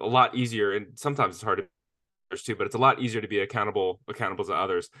 It's a lot easier, and sometimes it's hard to others too, but it's a lot easier to be accountable to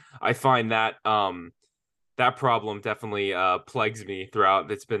others. I find that that problem definitely plagues me throughout.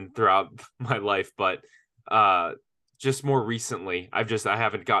 It's been throughout my life, but just more recently, I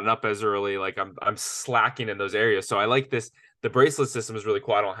haven't gotten up as early. Like I'm slacking in those areas. So I like this. The bracelet system is really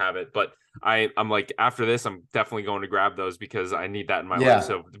cool. I don't have it, but I'm like, after this, I'm definitely going to grab those because I need that in my life. Yeah.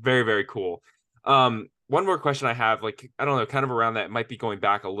 So very, very cool. One more question I have, like, I don't know, kind of around that, it might be going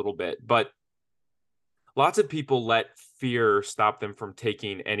back a little bit, but lots of people let fear stop them from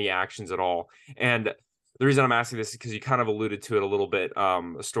taking any actions at all. And the reason I'm asking this is because you kind of alluded to it a little bit.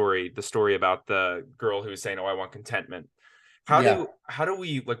 The story about the girl who was saying, "Oh, I want contentment." Yeah. How do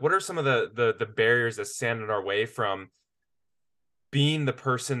we, like, what are some of the barriers that stand in our way from being the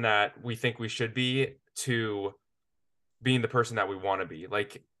person that we think we should be to being the person that we want to be?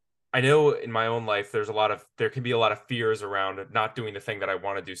 Like, I know in my own life, there can be a lot of fears around not doing the thing that I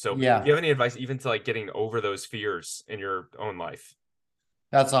want to do. So do Yeah. you have any advice even to like getting over those fears in your own life?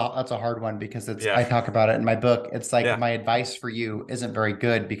 That's a hard one because Yeah. I talk about it in my book. It's like Yeah. my advice for you isn't very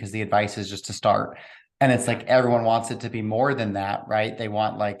good because the advice is just to start. And it's Yeah. like everyone wants it to be more than that, right? They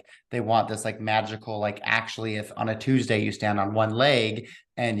want this like magical, like actually if on a Tuesday you stand on one leg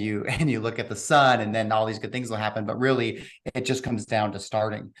and you and you look at the sun and then all these good things will happen. But really it just comes down to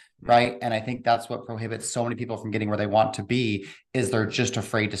starting, right? And I think that's what prohibits so many people from getting where they want to be is they're just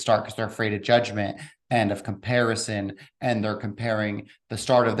afraid to start because they're afraid of judgment and of comparison, and they're comparing the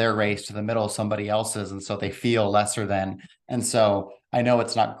start of their race to the middle of somebody else's, and so they feel lesser than. And so I know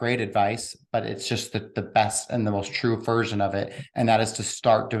it's not great advice, but it's just the best and the most true version of it, and that is to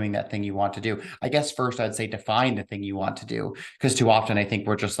start doing that thing you want to do. I guess first I'd say define the thing you want to do, because too often I think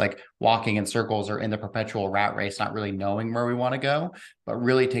we're just like walking in circles or in the perpetual rat race, not really knowing where we want to go, but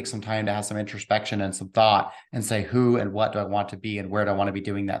really take some time to have some introspection and some thought and say, who and what do I want to be and where do I want to be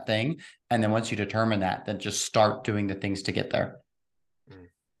doing that thing? And then once you determine that, then just start doing the things to get there.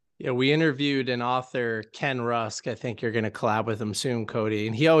 Yeah, we interviewed an author, Ken Rusk. I think you're going to collab with him soon, Cody.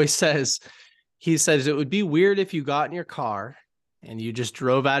 And he says it would be weird if you got in your car and you just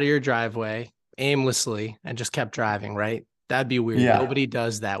drove out of your driveway aimlessly and just kept driving, right? That'd be weird. Yeah. Nobody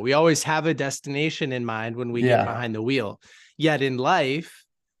does that. We always have a destination in mind when we get Yeah. behind the wheel. Yet in life,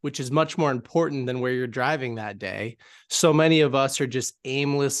 which is much more important than where you're driving that day, so many of us are just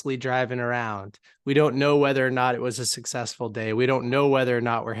aimlessly driving around. We don't know whether or not it was a successful day. We don't know whether or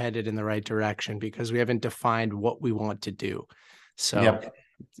not we're headed in the right direction because we haven't defined what we want to do. So Yep.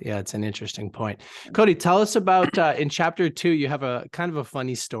 yeah, it's an interesting point. Cody, tell us about in chapter 2, you have a kind of a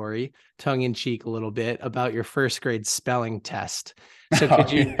funny story, tongue in cheek a little bit, about your first grade spelling test. So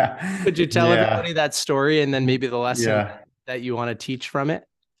could you tell everybody that story and then maybe the lesson that you want to teach from it?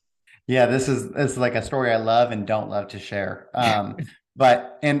 Yeah, this is like a story I love and don't love to share.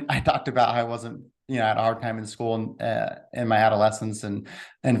 But I talked about how I wasn't, I had a hard time in school in my adolescence and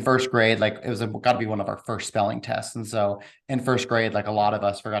in first grade, like it was got to be one of our first spelling tests. And so in first grade, like a lot of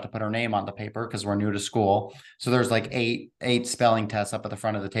us forgot to put our name on the paper because we're new to school. So there's like eight spelling tests up at the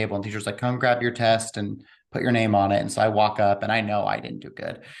front of the table, and teacher's like, come grab your test and put your name on it. And so I walk up and I know I didn't do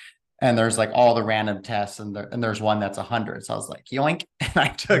good. And there's like all the random tests, and there's one that's 100. So I was like, yoink. And I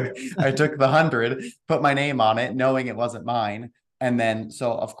took the 100, put my name on it, knowing it wasn't mine. And then,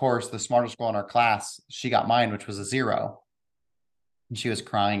 so of course, the smartest girl in our class, she got mine, which was a 0. And she was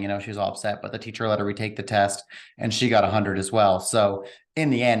crying, she was all upset, but the teacher let her retake the test and she got 100 as well. So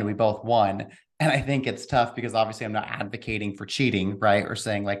in the end, we both won. And I think it's tough because obviously I'm not advocating for cheating, right? Or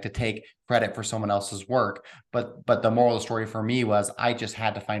saying like to take credit for someone else's work. But the moral of the story for me was I just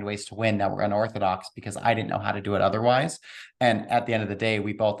had to find ways to win that were unorthodox because I didn't know how to do it otherwise. And at the end of the day,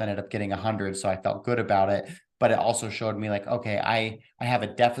 we both ended up getting 100. So I felt good about it. But it also showed me like, okay, I have a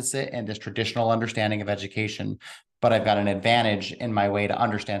deficit in this traditional understanding of education, but I've got an advantage in my way to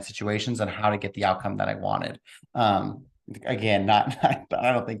understand situations and how to get the outcome that I wanted. Again, I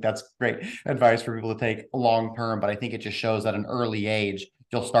don't think that's great advice for people to take long term, but I think it just shows at an early age,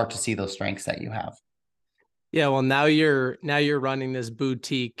 you'll start to see those strengths that you have. Yeah, well, now you're running this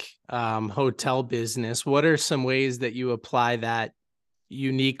boutique hotel business. What are some ways that you apply that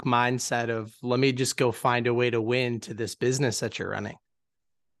unique mindset of let me just go find a way to win to this business that you're running?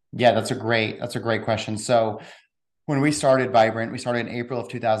 Yeah, that's a great question. So when we started Vibrant, we started in April of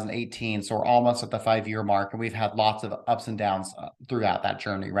 2018. So we're almost at the 5-year mark, and we've had lots of ups and downs throughout that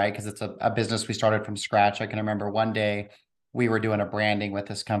journey, right? Because it's a business we started from scratch. I can remember one day we were doing a branding with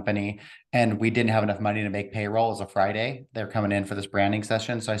this company and we didn't have enough money to make payroll. It was a Friday. They're coming in for this branding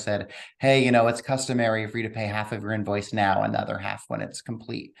session. So I said, hey, it's customary for you to pay half of your invoice now and the other half when it's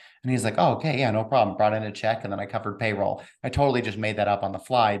complete. And he's like, oh, okay, yeah, no problem. Brought in a check and then I covered payroll. I totally just made that up on the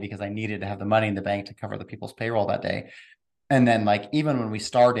fly because I needed to have the money in the bank to cover the people's payroll that day. And then like, even when we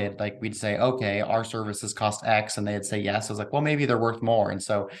started, like we'd say, okay, our services cost X, and they'd say yes. I was like, well, maybe they're worth more. And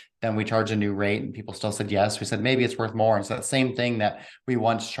so then we charge a new rate and people still said yes. We said, maybe it's worth more. And so that same thing that we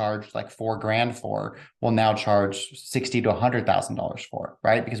once charged like $4,000 for, we'll now charge $60,000 to $100,000 for,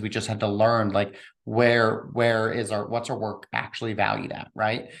 right? Because we just had to learn like what's our work actually valued at,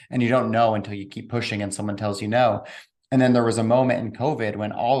 right? And you don't know until you keep pushing and someone tells you no. And then there was a moment in COVID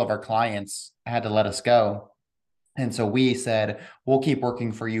when all of our clients had to let us go. And so we said, we'll keep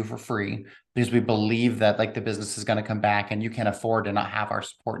working for you for free because we believe that like the business is going to come back and you can't afford to not have our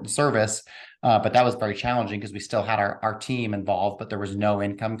support and service. But that was very challenging because we still had our team involved, but there was no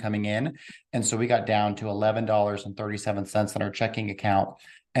income coming in. And so we got down to $11.37 on our checking account.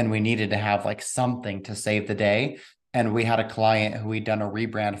 And we needed to have like something to save the day. And we had a client who we'd done a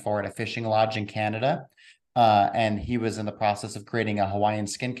rebrand for at a fishing lodge in Canada. And he was in the process of creating a Hawaiian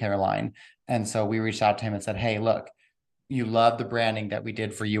skincare line. And so we reached out to him and said, hey, look, you love the branding that we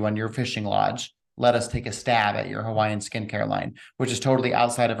did for you on your fishing lodge. Let us take a stab at your Hawaiian skincare line, which is totally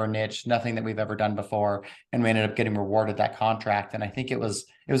outside of our niche, nothing that we've ever done before. And we ended up getting rewarded that contract. And I think it was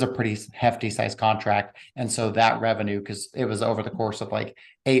a pretty hefty size contract. And so that revenue, because it was over the course of like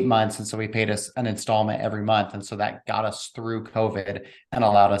 8 months. And so we paid us an installment every month. And so that got us through COVID and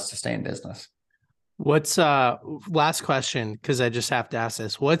allowed us to stay in business. What's last question, because I just have to ask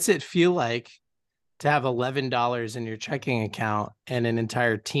this. What's it feel like to have $11 in your checking account and an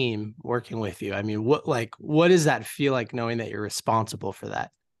entire team working with you? I mean, what does that feel like knowing that you're responsible for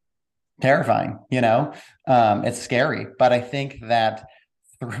that? Terrifying, it's scary, but I think that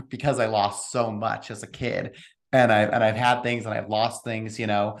because I lost so much as a kid and I've had things and I've lost things,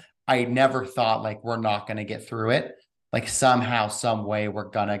 I never thought like we're not going to get through it. Like somehow, some way we're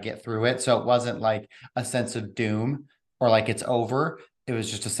gonna get through it. So it wasn't like a sense of doom or like it's over. It was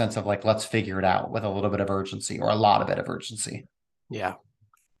just a sense of like, let's figure it out with a little bit of urgency or a lot of bit of urgency. Yeah.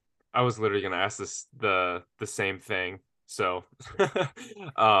 I was literally going to ask this the same thing. So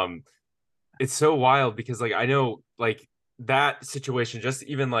it's so wild because like I know like that situation, just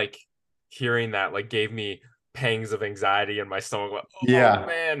even like hearing that like gave me pangs of anxiety in my stomach. Like, oh Yeah.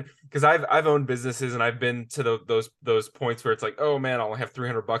 man, because I've owned businesses and I've been to those points where it's like, oh man, I only have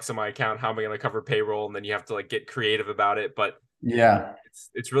 $300 in my account. How am I going to cover payroll? And then you have to like get creative about it. But yeah,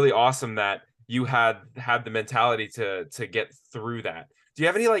 it's really awesome that you had the mentality to get through that. Do you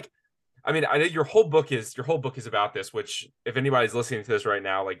have any like, I mean, I know your whole book is about this, which if anybody's listening to this right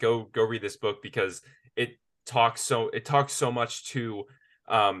now, like go read this book because it talks so much to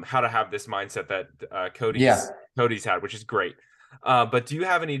how to have this mindset that Cody's had, which is great. But do you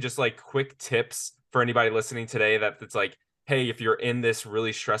have any just like quick tips for anybody listening today that's like, hey, if you're in this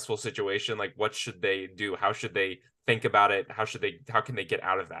really stressful situation, like what should they do? How should they think about it? How can they get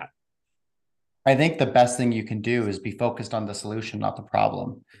out of that? I think the best thing you can do is be focused on the solution, not the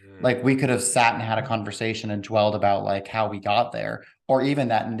problem. Like we could have sat and had a conversation and dwelled about like how we got there, or even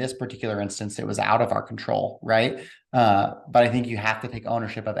that in this particular instance, it was out of our control, right? But I think you have to take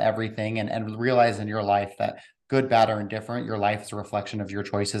ownership of everything and realize in your life that good, bad, or indifferent, your life is a reflection of your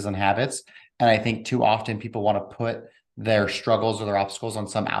choices and habits. And I think too often people want to put their struggles or their obstacles on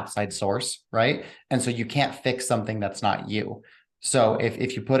some outside source, right? And so you can't fix something that's not you. So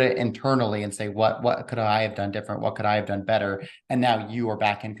if you put it internally and say, what could I have done different? What could I have done better? And now you are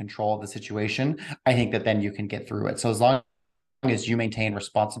back in control of the situation. I think that then you can get through it. So as long as you maintain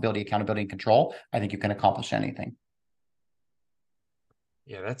responsibility, accountability, and control, I think you can accomplish anything.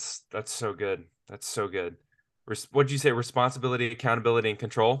 Yeah, that's so good. That's so good. What'd you say? Responsibility, accountability, and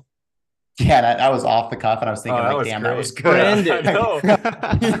control? Yeah, that was off the cuff, and I was thinking, That like, was damn, great. that was good. Branded. I know. Yeah,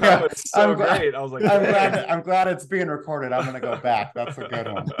 That was so great. I was like, I'm glad it's being recorded. I'm gonna go back. That's a good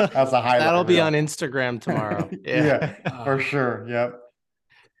one. That's a highlight. That'll be reel. on Instagram tomorrow. Yeah, for sure. Yep.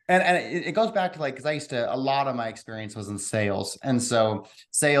 And it goes back to like, because I used to, a lot of my experience was in sales. And so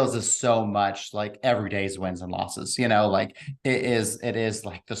sales is so much like every day's wins and losses, like it is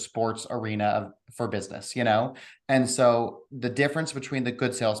like the sports arena for business, And so the difference between the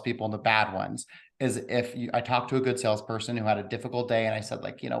good salespeople and the bad ones is I talked to a good salesperson who had a difficult day and I said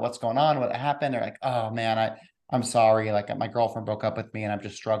like, what's going on? What happened? They're like, oh man, I'm sorry. Like my girlfriend broke up with me and I'm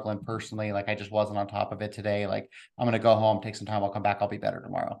just struggling personally. Like I just wasn't on top of it today. Like I'm going to go home, take some time. I'll come back. I'll be better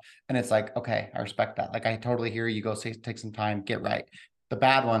tomorrow. And it's like, okay, I respect that. Like I totally hear you. Go take some time, get right. The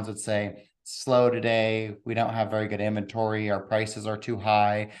bad ones would say, slow today. We don't have very good inventory. Our prices are too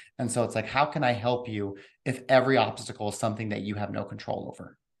high. And so it's like, how can I help you if every obstacle is something that you have no control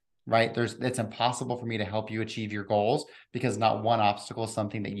over? Right? It's impossible for me to help you achieve your goals because not one obstacle is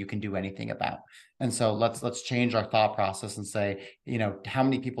something that you can do anything about. And so let's change our thought process and say, how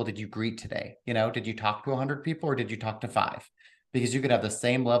many people did you greet today? Did you talk to 100 people or did you talk to 5? Because you could have the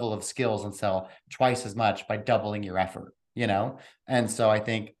same level of skills and sell twice as much by doubling your effort, And so I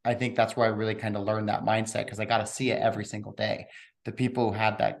think that's where I really kind of learned that mindset because I got to see it every single day. The people who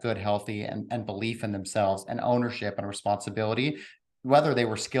had that good, healthy and belief in themselves and ownership and responsibility, whether they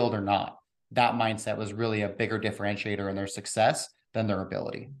were skilled or not, that mindset was really a bigger differentiator in their success than their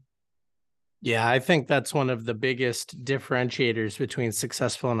ability. Yeah, I think that's one of the biggest differentiators between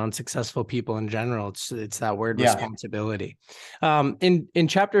successful and unsuccessful people in general. It's that word Yeah. responsibility. In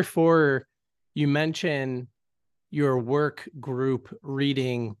chapter 4, you mention your work group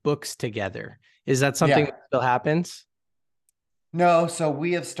reading books together. Is that something Yeah. that still happens? No, so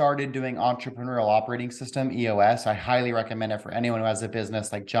we have started doing entrepreneurial operating system, EOS. I highly recommend it for anyone who has a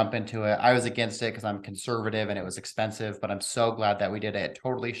business, like jump into it. I was against it because I'm conservative and it was expensive, but I'm so glad that we did it. It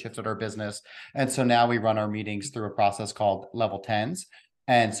totally shifted our business. And so now we run our meetings through a process called level 10s.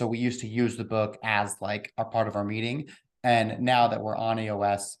 And so we used to use the book as like a part of our meeting. And now that we're on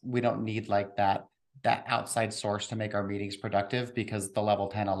EOS, we don't need like that outside source to make our meetings productive because the level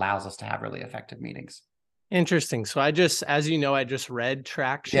 10 allows us to have really effective meetings. Interesting. So as you know, I just read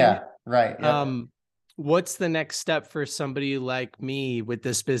Traction. Yeah, right. Yep. What's the next step for somebody like me with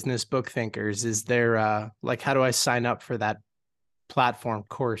this business book thinkers? Is there like, how do I sign up for that platform,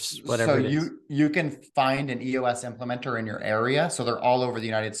 course, So whatever it is? you can find an EOS implementer in your area. So they're all over the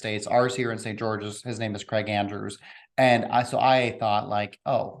United States. Ours here in St. George's, his name is Craig Andrews. And I thought like,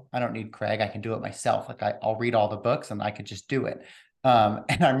 oh, I don't need Craig. I can do it myself. Like I'll read all the books and I could just do it. And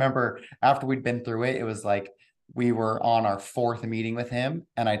I remember after we'd been through it, it was like we were on our 4th meeting with him.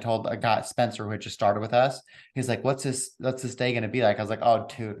 And I told a guy, Spencer, who had just started with us, he's like, what's this day gonna be like? I was like, oh,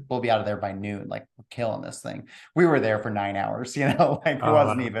 dude, we'll be out of there by noon. Like we're killing this thing. We were there for 9 hours, like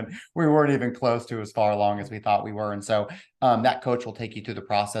we weren't even close to as far along as we thought we were. And so that coach will take you through the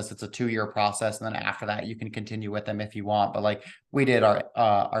process. It's a 2-year process. And then after that, you can continue with them if you want. But like we did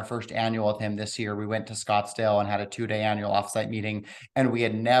our first annual with him this year. We went to Scottsdale and had a 2-day annual offsite meeting. And we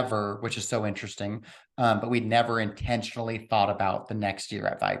had never, which is so interesting, but we'd never intentionally thought about the next year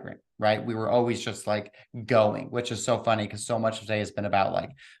at Vibrant, right? We were always just like going, which is so funny because so much of today has been about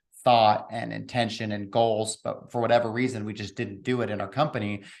like thought and intention and goals, but for whatever reason we just didn't do it in our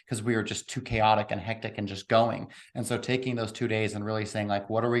company because we were just too chaotic and hectic and just going. And so taking those 2 days and really saying like,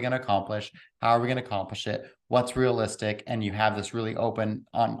 what are we going to accomplish, how are we going to accomplish it, what's realistic, and you have this really open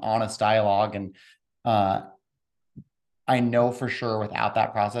honest dialogue. And I know for sure without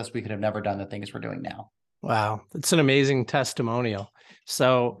that process we could have never done the things we're doing now. Wow, that's an amazing testimonial.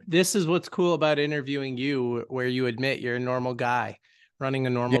 So this is what's cool about interviewing you, where you admit you're a normal guy running a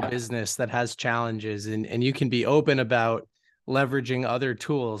normal business that has challenges, and you can be open about leveraging other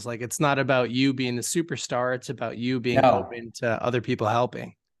tools. Like it's not about you being the superstar, it's about you being open to other people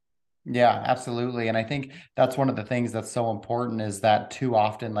helping. Yeah, absolutely. And I think that's one of the things that's so important is that too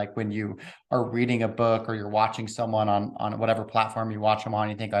often, like when you are reading a book or you're watching someone on whatever platform you watch them on,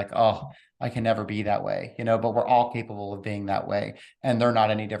 you think like, oh, I can never be that way, but we're all capable of being that way. And they're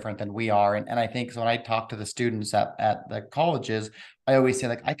not any different than we are. And I think so when I talk to the students at the colleges, I always say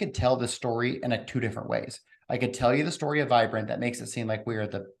like, I could tell this story in 2 different ways. I could tell you the story of Vibrant that makes it seem like we are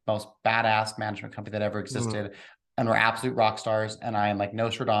the most badass management company that ever existed. And we're absolute rock stars. And I am like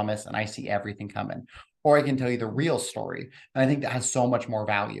Nostradamus and I see everything coming. Or I can tell you the real story. And I think that has so much more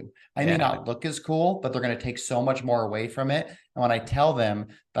value. I may not look as cool, but they're going to take so much more away from it. And when I tell them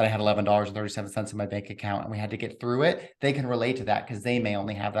that I had $11.37 in my bank account and we had to get through it, they can relate to that because they may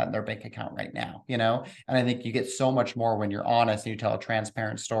only have that in their bank account right now, And I think you get so much more when you're honest and you tell a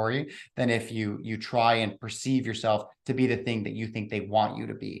transparent story than if you try and perceive yourself to be the thing that you think they want you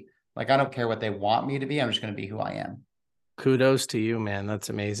to be. Like, I don't care what they want me to be. I'm just going to be who I am. Kudos to you, man. That's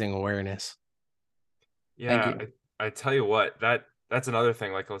amazing awareness. Yeah, Thank you. I tell you what, that's another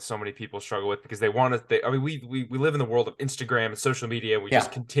thing like so many people struggle with because they want to. I mean, we live in the world of Instagram and social media. We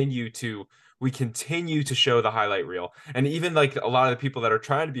just continue to show the highlight reel, and even like a lot of the people that are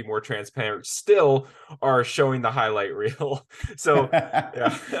trying to be more transparent still are showing the highlight reel. So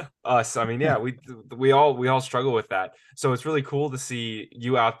yeah, us. I mean, yeah, we all struggle with that. So it's really cool to see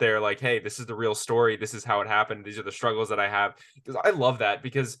you out there. Like, hey, this is the real story. This is how it happened. These are the struggles that I have. Because I love that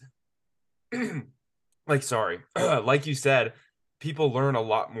because. Like you said, people learn a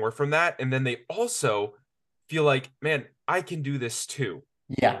lot more from that. And then they also feel like, man, I can do this too.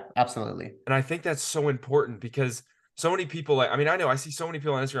 Yeah, absolutely. And I think that's so important because so many people, like, I mean, I know I see so many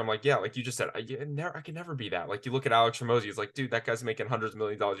people on Instagram, like, yeah, like you just said, I can never be that. Like you look at Alex Hormozy, it's like, dude, that guy's making hundreds of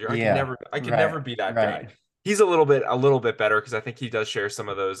millions of dollars a year. I can never be that guy. He's a little bit better because I think he does share some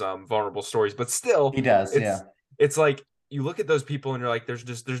of those vulnerable stories, but still he does. It's like you look at those people and you're like,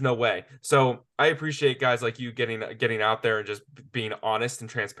 there's no way. So I appreciate guys like you getting out there and just being honest and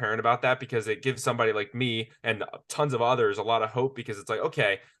transparent about that because it gives somebody like me and tons of others a lot of hope because it's like,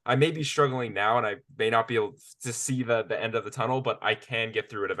 okay, I may be struggling now and I may not be able to see the end of the tunnel, but I can get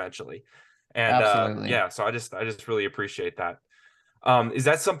through it eventually. And yeah, so I just really appreciate that. Is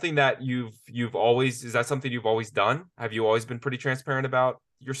that something that you've always done? Have you always been pretty transparent about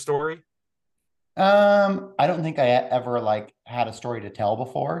your story? I don't think I ever like had a story to tell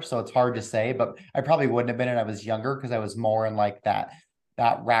before, so it's hard to say, but I probably wouldn't have been when I was younger because I was more in like that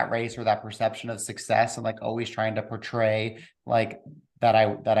rat race or that perception of success and like always trying to portray like that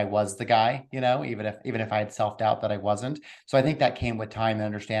I was the guy, even if I had self-doubt that I wasn't. So I think that came with time and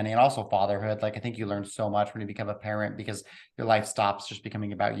understanding and also fatherhood. Like I think you learn so much when you become a parent because your life stops just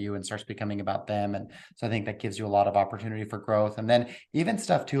becoming about you and starts becoming about them. And so I think that gives you a lot of opportunity for growth. And then even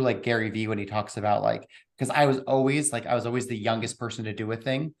stuff too, like Gary Vee, when he talks about like, because I was always the youngest person to do a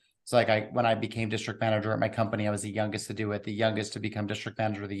thing. So like when I became district manager at my company, I was the youngest to do it, the youngest to become district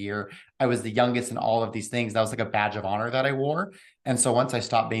manager of the year. I was the youngest in all of these things. That was like a badge of honor that I wore. And so once I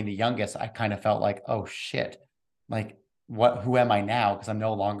stopped being the youngest, I kind of felt like, oh shit, like who am I now? Because I'm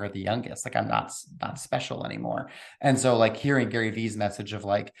no longer the youngest. Like I'm not special anymore. And so like hearing Gary Vee's message of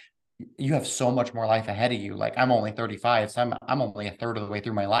like, you have so much more life ahead of you. Like I'm only 35, so I'm only a third of the way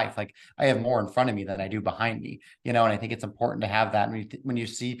through my life. Like I have more in front of me than I do behind me, and I think it's important to have that. When you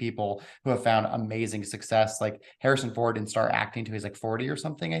see people who have found amazing success, like Harrison Ford didn't start acting till he's like 40 or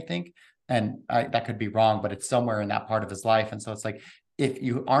something, I think. And that could be wrong, but it's somewhere in that part of his life. And so it's like, if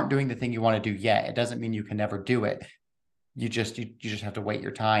you aren't doing the thing you want to do yet, it doesn't mean you can never do it. You just have to wait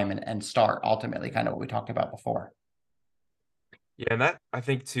your time and start, ultimately, kind of what we talked about before. Yeah, and that I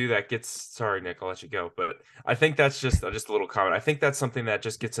think too that gets sorry, Nick, I'll let you go, but I think that's just a little comment. I think that's something that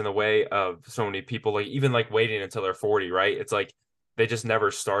just gets in the way of so many people, like even like waiting until they're 40, right? It's like they just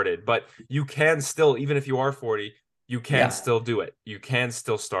never started. But you can still, even if you are 40, you can Yeah. still do it. You can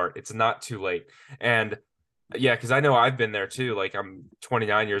still start. It's not too late. And yeah, because I know I've been there too. Like I'm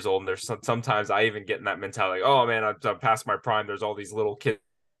 29 years old, and there's sometimes I even get in that mentality, like, oh man, I'm past my prime. There's all these little kids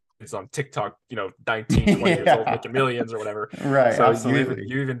on TikTok, 19, 20 years old Yeah. making millions or whatever. Right. So you even Absolutely.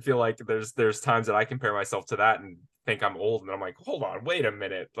 you even feel like there's times that I compare myself to that and think I'm old and I'm like, hold on, wait a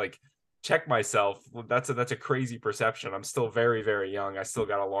minute. Like check myself. That's a crazy perception. I'm still very, very young. I still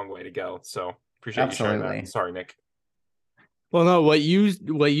got a long way to go. So appreciate you sharing that. Absolutely. Sorry, Nick. Well, no, what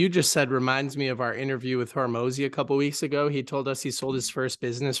you just said reminds me of our interview with Hormozy a couple weeks ago. He told us he sold his first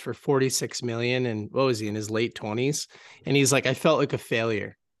business for 46 million and what was he in his late 20s? And he's like, I felt like a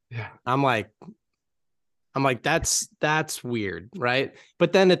failure. Yeah. I'm like, that's weird, right?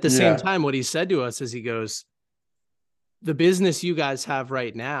 But then at the same Yeah. time, what he said to us is he goes, the business you guys have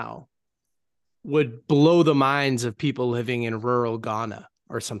right now would blow the minds of people living in rural Ghana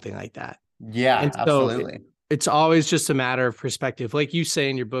or something like that. Yeah, And so absolutely. it's always just a matter of perspective. Like you say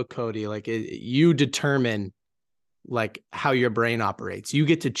in your book, Cody, like you determine like how your brain operates. You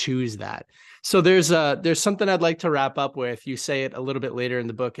get to choose that. So there's something I'd like to wrap up with. You say it a little bit later in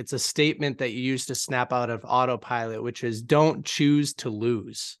the book. It's a statement that you use to snap out of autopilot, which is don't choose to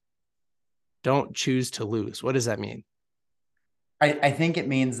lose. Don't choose to lose. What does that mean? I think it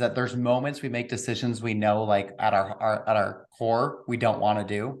means that there's moments we make decisions we know like at our core we don't want to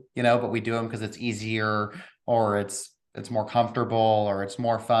do, but we do them because it's easier or it's more comfortable or it's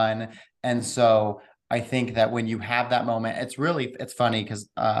more fun. And so I think that when you have that moment, it's funny because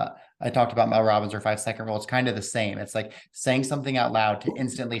I talked about Mel Robbins or 5 second rule. It's kind of the same. It's like saying something out loud to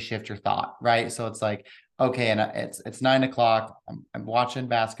instantly shift your thought, right? So it's like, okay, and it's 9 o'clock. I'm watching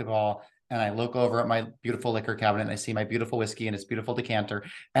basketball and I look over at my beautiful liquor cabinet and I see my beautiful whiskey and its beautiful decanter.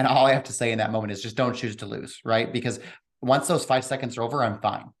 And all I have to say in that moment is just don't choose to lose, right? Because once those 5 seconds are over, I'm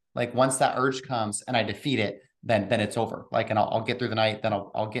fine. Like once that urge comes and I defeat it, then it's over. Like, and I'll get through the night, then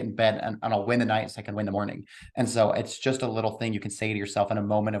I'll get in bed and I'll win the night so I can win the morning. And so it's just a little thing you can say to yourself in a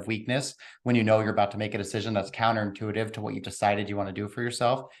moment of weakness when you know you're about to make a decision that's counterintuitive to what you decided you want to do for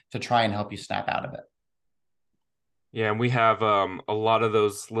yourself to try and help you snap out of it. Yeah, and we have a lot of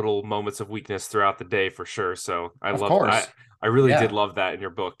those little moments of weakness throughout the day for sure. So I Of love course. I really did Yeah. love that in your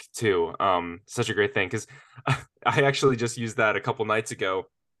book too. Such a great thing because I actually just used that a couple nights ago.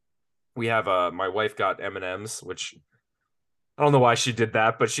 We have my wife got M&Ms, which I don't know why she did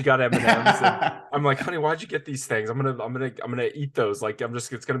that, but she got M&Ms and I'm like, honey, why'd you get these things? I'm gonna eat those. Like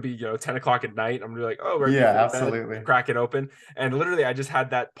it's gonna be 10 o'clock at night. I'm gonna be like, oh, right Yeah, before bed, absolutely. crack it open. And literally I just had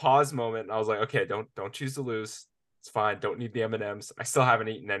that pause moment and I was like, okay, don't choose to lose. It's fine. Don't need the M&Ms. I still haven't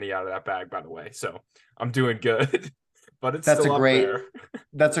eaten any out of that bag, by the way. So I'm doing good, but it's That's a still up great there.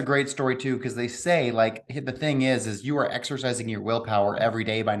 that's a great story too, because they say like the thing is you are exercising your willpower every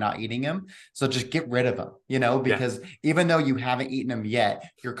day by not eating them. So just get rid of them, Yeah. because even though you haven't eaten them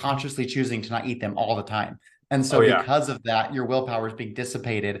yet, you're consciously choosing to not eat them all the time. And Oh so yeah. because of that, your willpower is being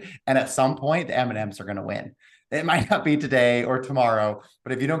dissipated. And at some point, the M&Ms are going to win. It might not be today or tomorrow,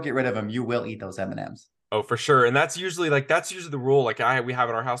 but if you don't get rid of them, you will eat those M&Ms. Oh, for sure. And that's usually the rule. Like we have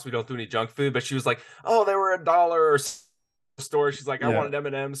at our house, we don't do any junk food, but she was like, oh, they were $1 store. She's like, I wanted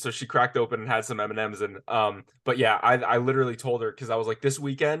M&Ms. So she cracked open and had some M&Ms. And but yeah, I literally told her, because I was like, this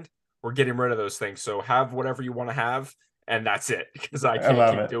weekend we're getting rid of those things. So have whatever you want to have, and that's it. Because I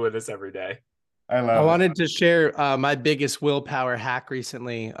can't keep doing this every day. I wanted to share my biggest willpower hack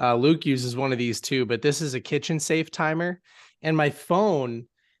recently. Luke uses one of these too, but this is a kitchen safe timer. And my phone,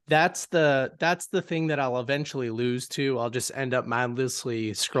 that's the thing that I'll eventually lose to. I'll just end up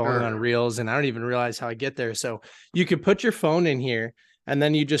mindlessly scrolling on reels, and I don't even realize how I get there. So you could put your phone in here, and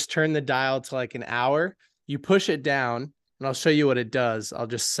then you just turn the dial to like an hour. You push it down, and I'll show you what it does. I'll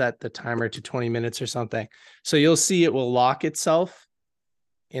just set the timer to 20 minutes or something. So you'll see it will lock itself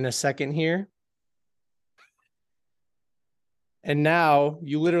in a second here. And now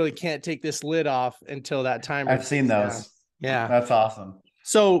you literally can't take this lid off until that timer. I've seen those. Down. Yeah. That's awesome.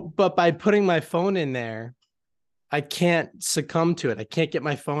 So, but by putting my phone in there, I can't succumb to it. I can't get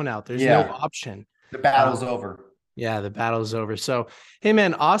my phone out. There's no option. The battle's over. Yeah, the battle's over. So, hey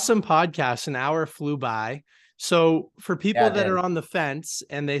man, awesome podcast. An hour flew by. So for people that are on the fence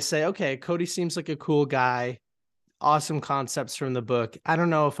and they say, okay, Cody seems like a cool guy, awesome concepts from the book, I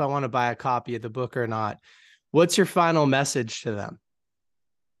don't know if I want to buy a copy of the book or not. What's your final message to them?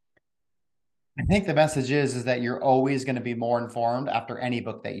 I think the message is that you're always going to be more informed after any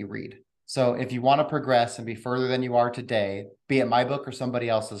book that you read. So if you want to progress and be further than you are today, be it my book or somebody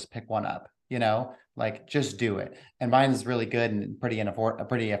else's, pick one up, like just do it. And mine is really good and pretty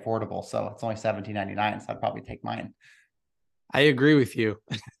affordable. So it's only $17.99. So I'd probably take mine. I agree with you.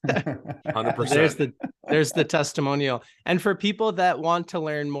 100%. There's the testimonial. And for people that want to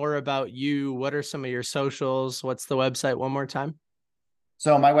learn more about you, what are some of your socials? What's the website one more time?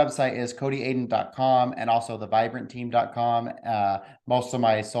 So my website is codyadent.com and also thevibrantteam.com. Most of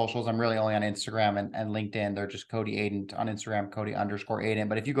my socials, I'm really only on Instagram and LinkedIn. They're just Cody Adent. On Instagram, Cody_Adent.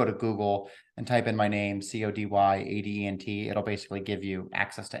 But if you go to Google and type in my name, CODYADENT, it'll basically give you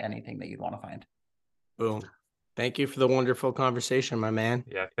access to anything that you'd want to find. Boom. Thank you for the wonderful conversation, my man.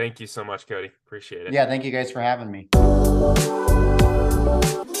 Yeah, thank you so much, Cody. Appreciate it. Yeah, thank you guys for having me.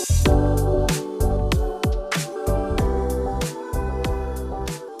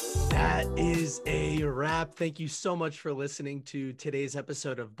 That is a wrap. Thank you so much for listening to today's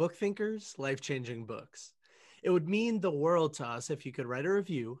episode of Book Thinkers, Life-Changing Books. It would mean the world to us if you could write a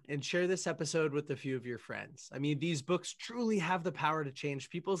review and share this episode with a few of your friends. I mean, these books truly have the power to change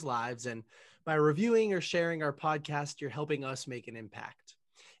people's lives, and by reviewing or sharing our podcast, you're helping us make an impact.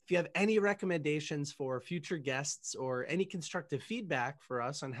 If you have any recommendations for future guests or any constructive feedback for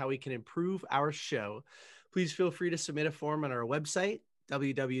us on how we can improve our show, please feel free to submit a form on our website,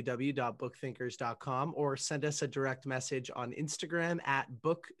 www.bookthinkers.com, or send us a direct message on Instagram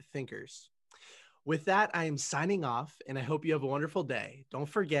 @bookthinkers. With that, I am signing off, and I hope you have a wonderful day. Don't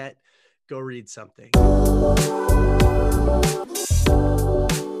forget, go read something.